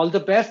here. All the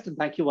best, and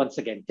thank you once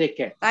again. Take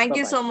care. Thank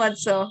you so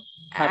much, sir.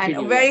 And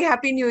a very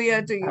happy new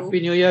year to you.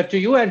 Happy New Year to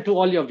you and to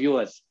all your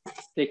viewers.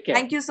 Take care.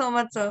 Thank you so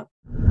much, sir.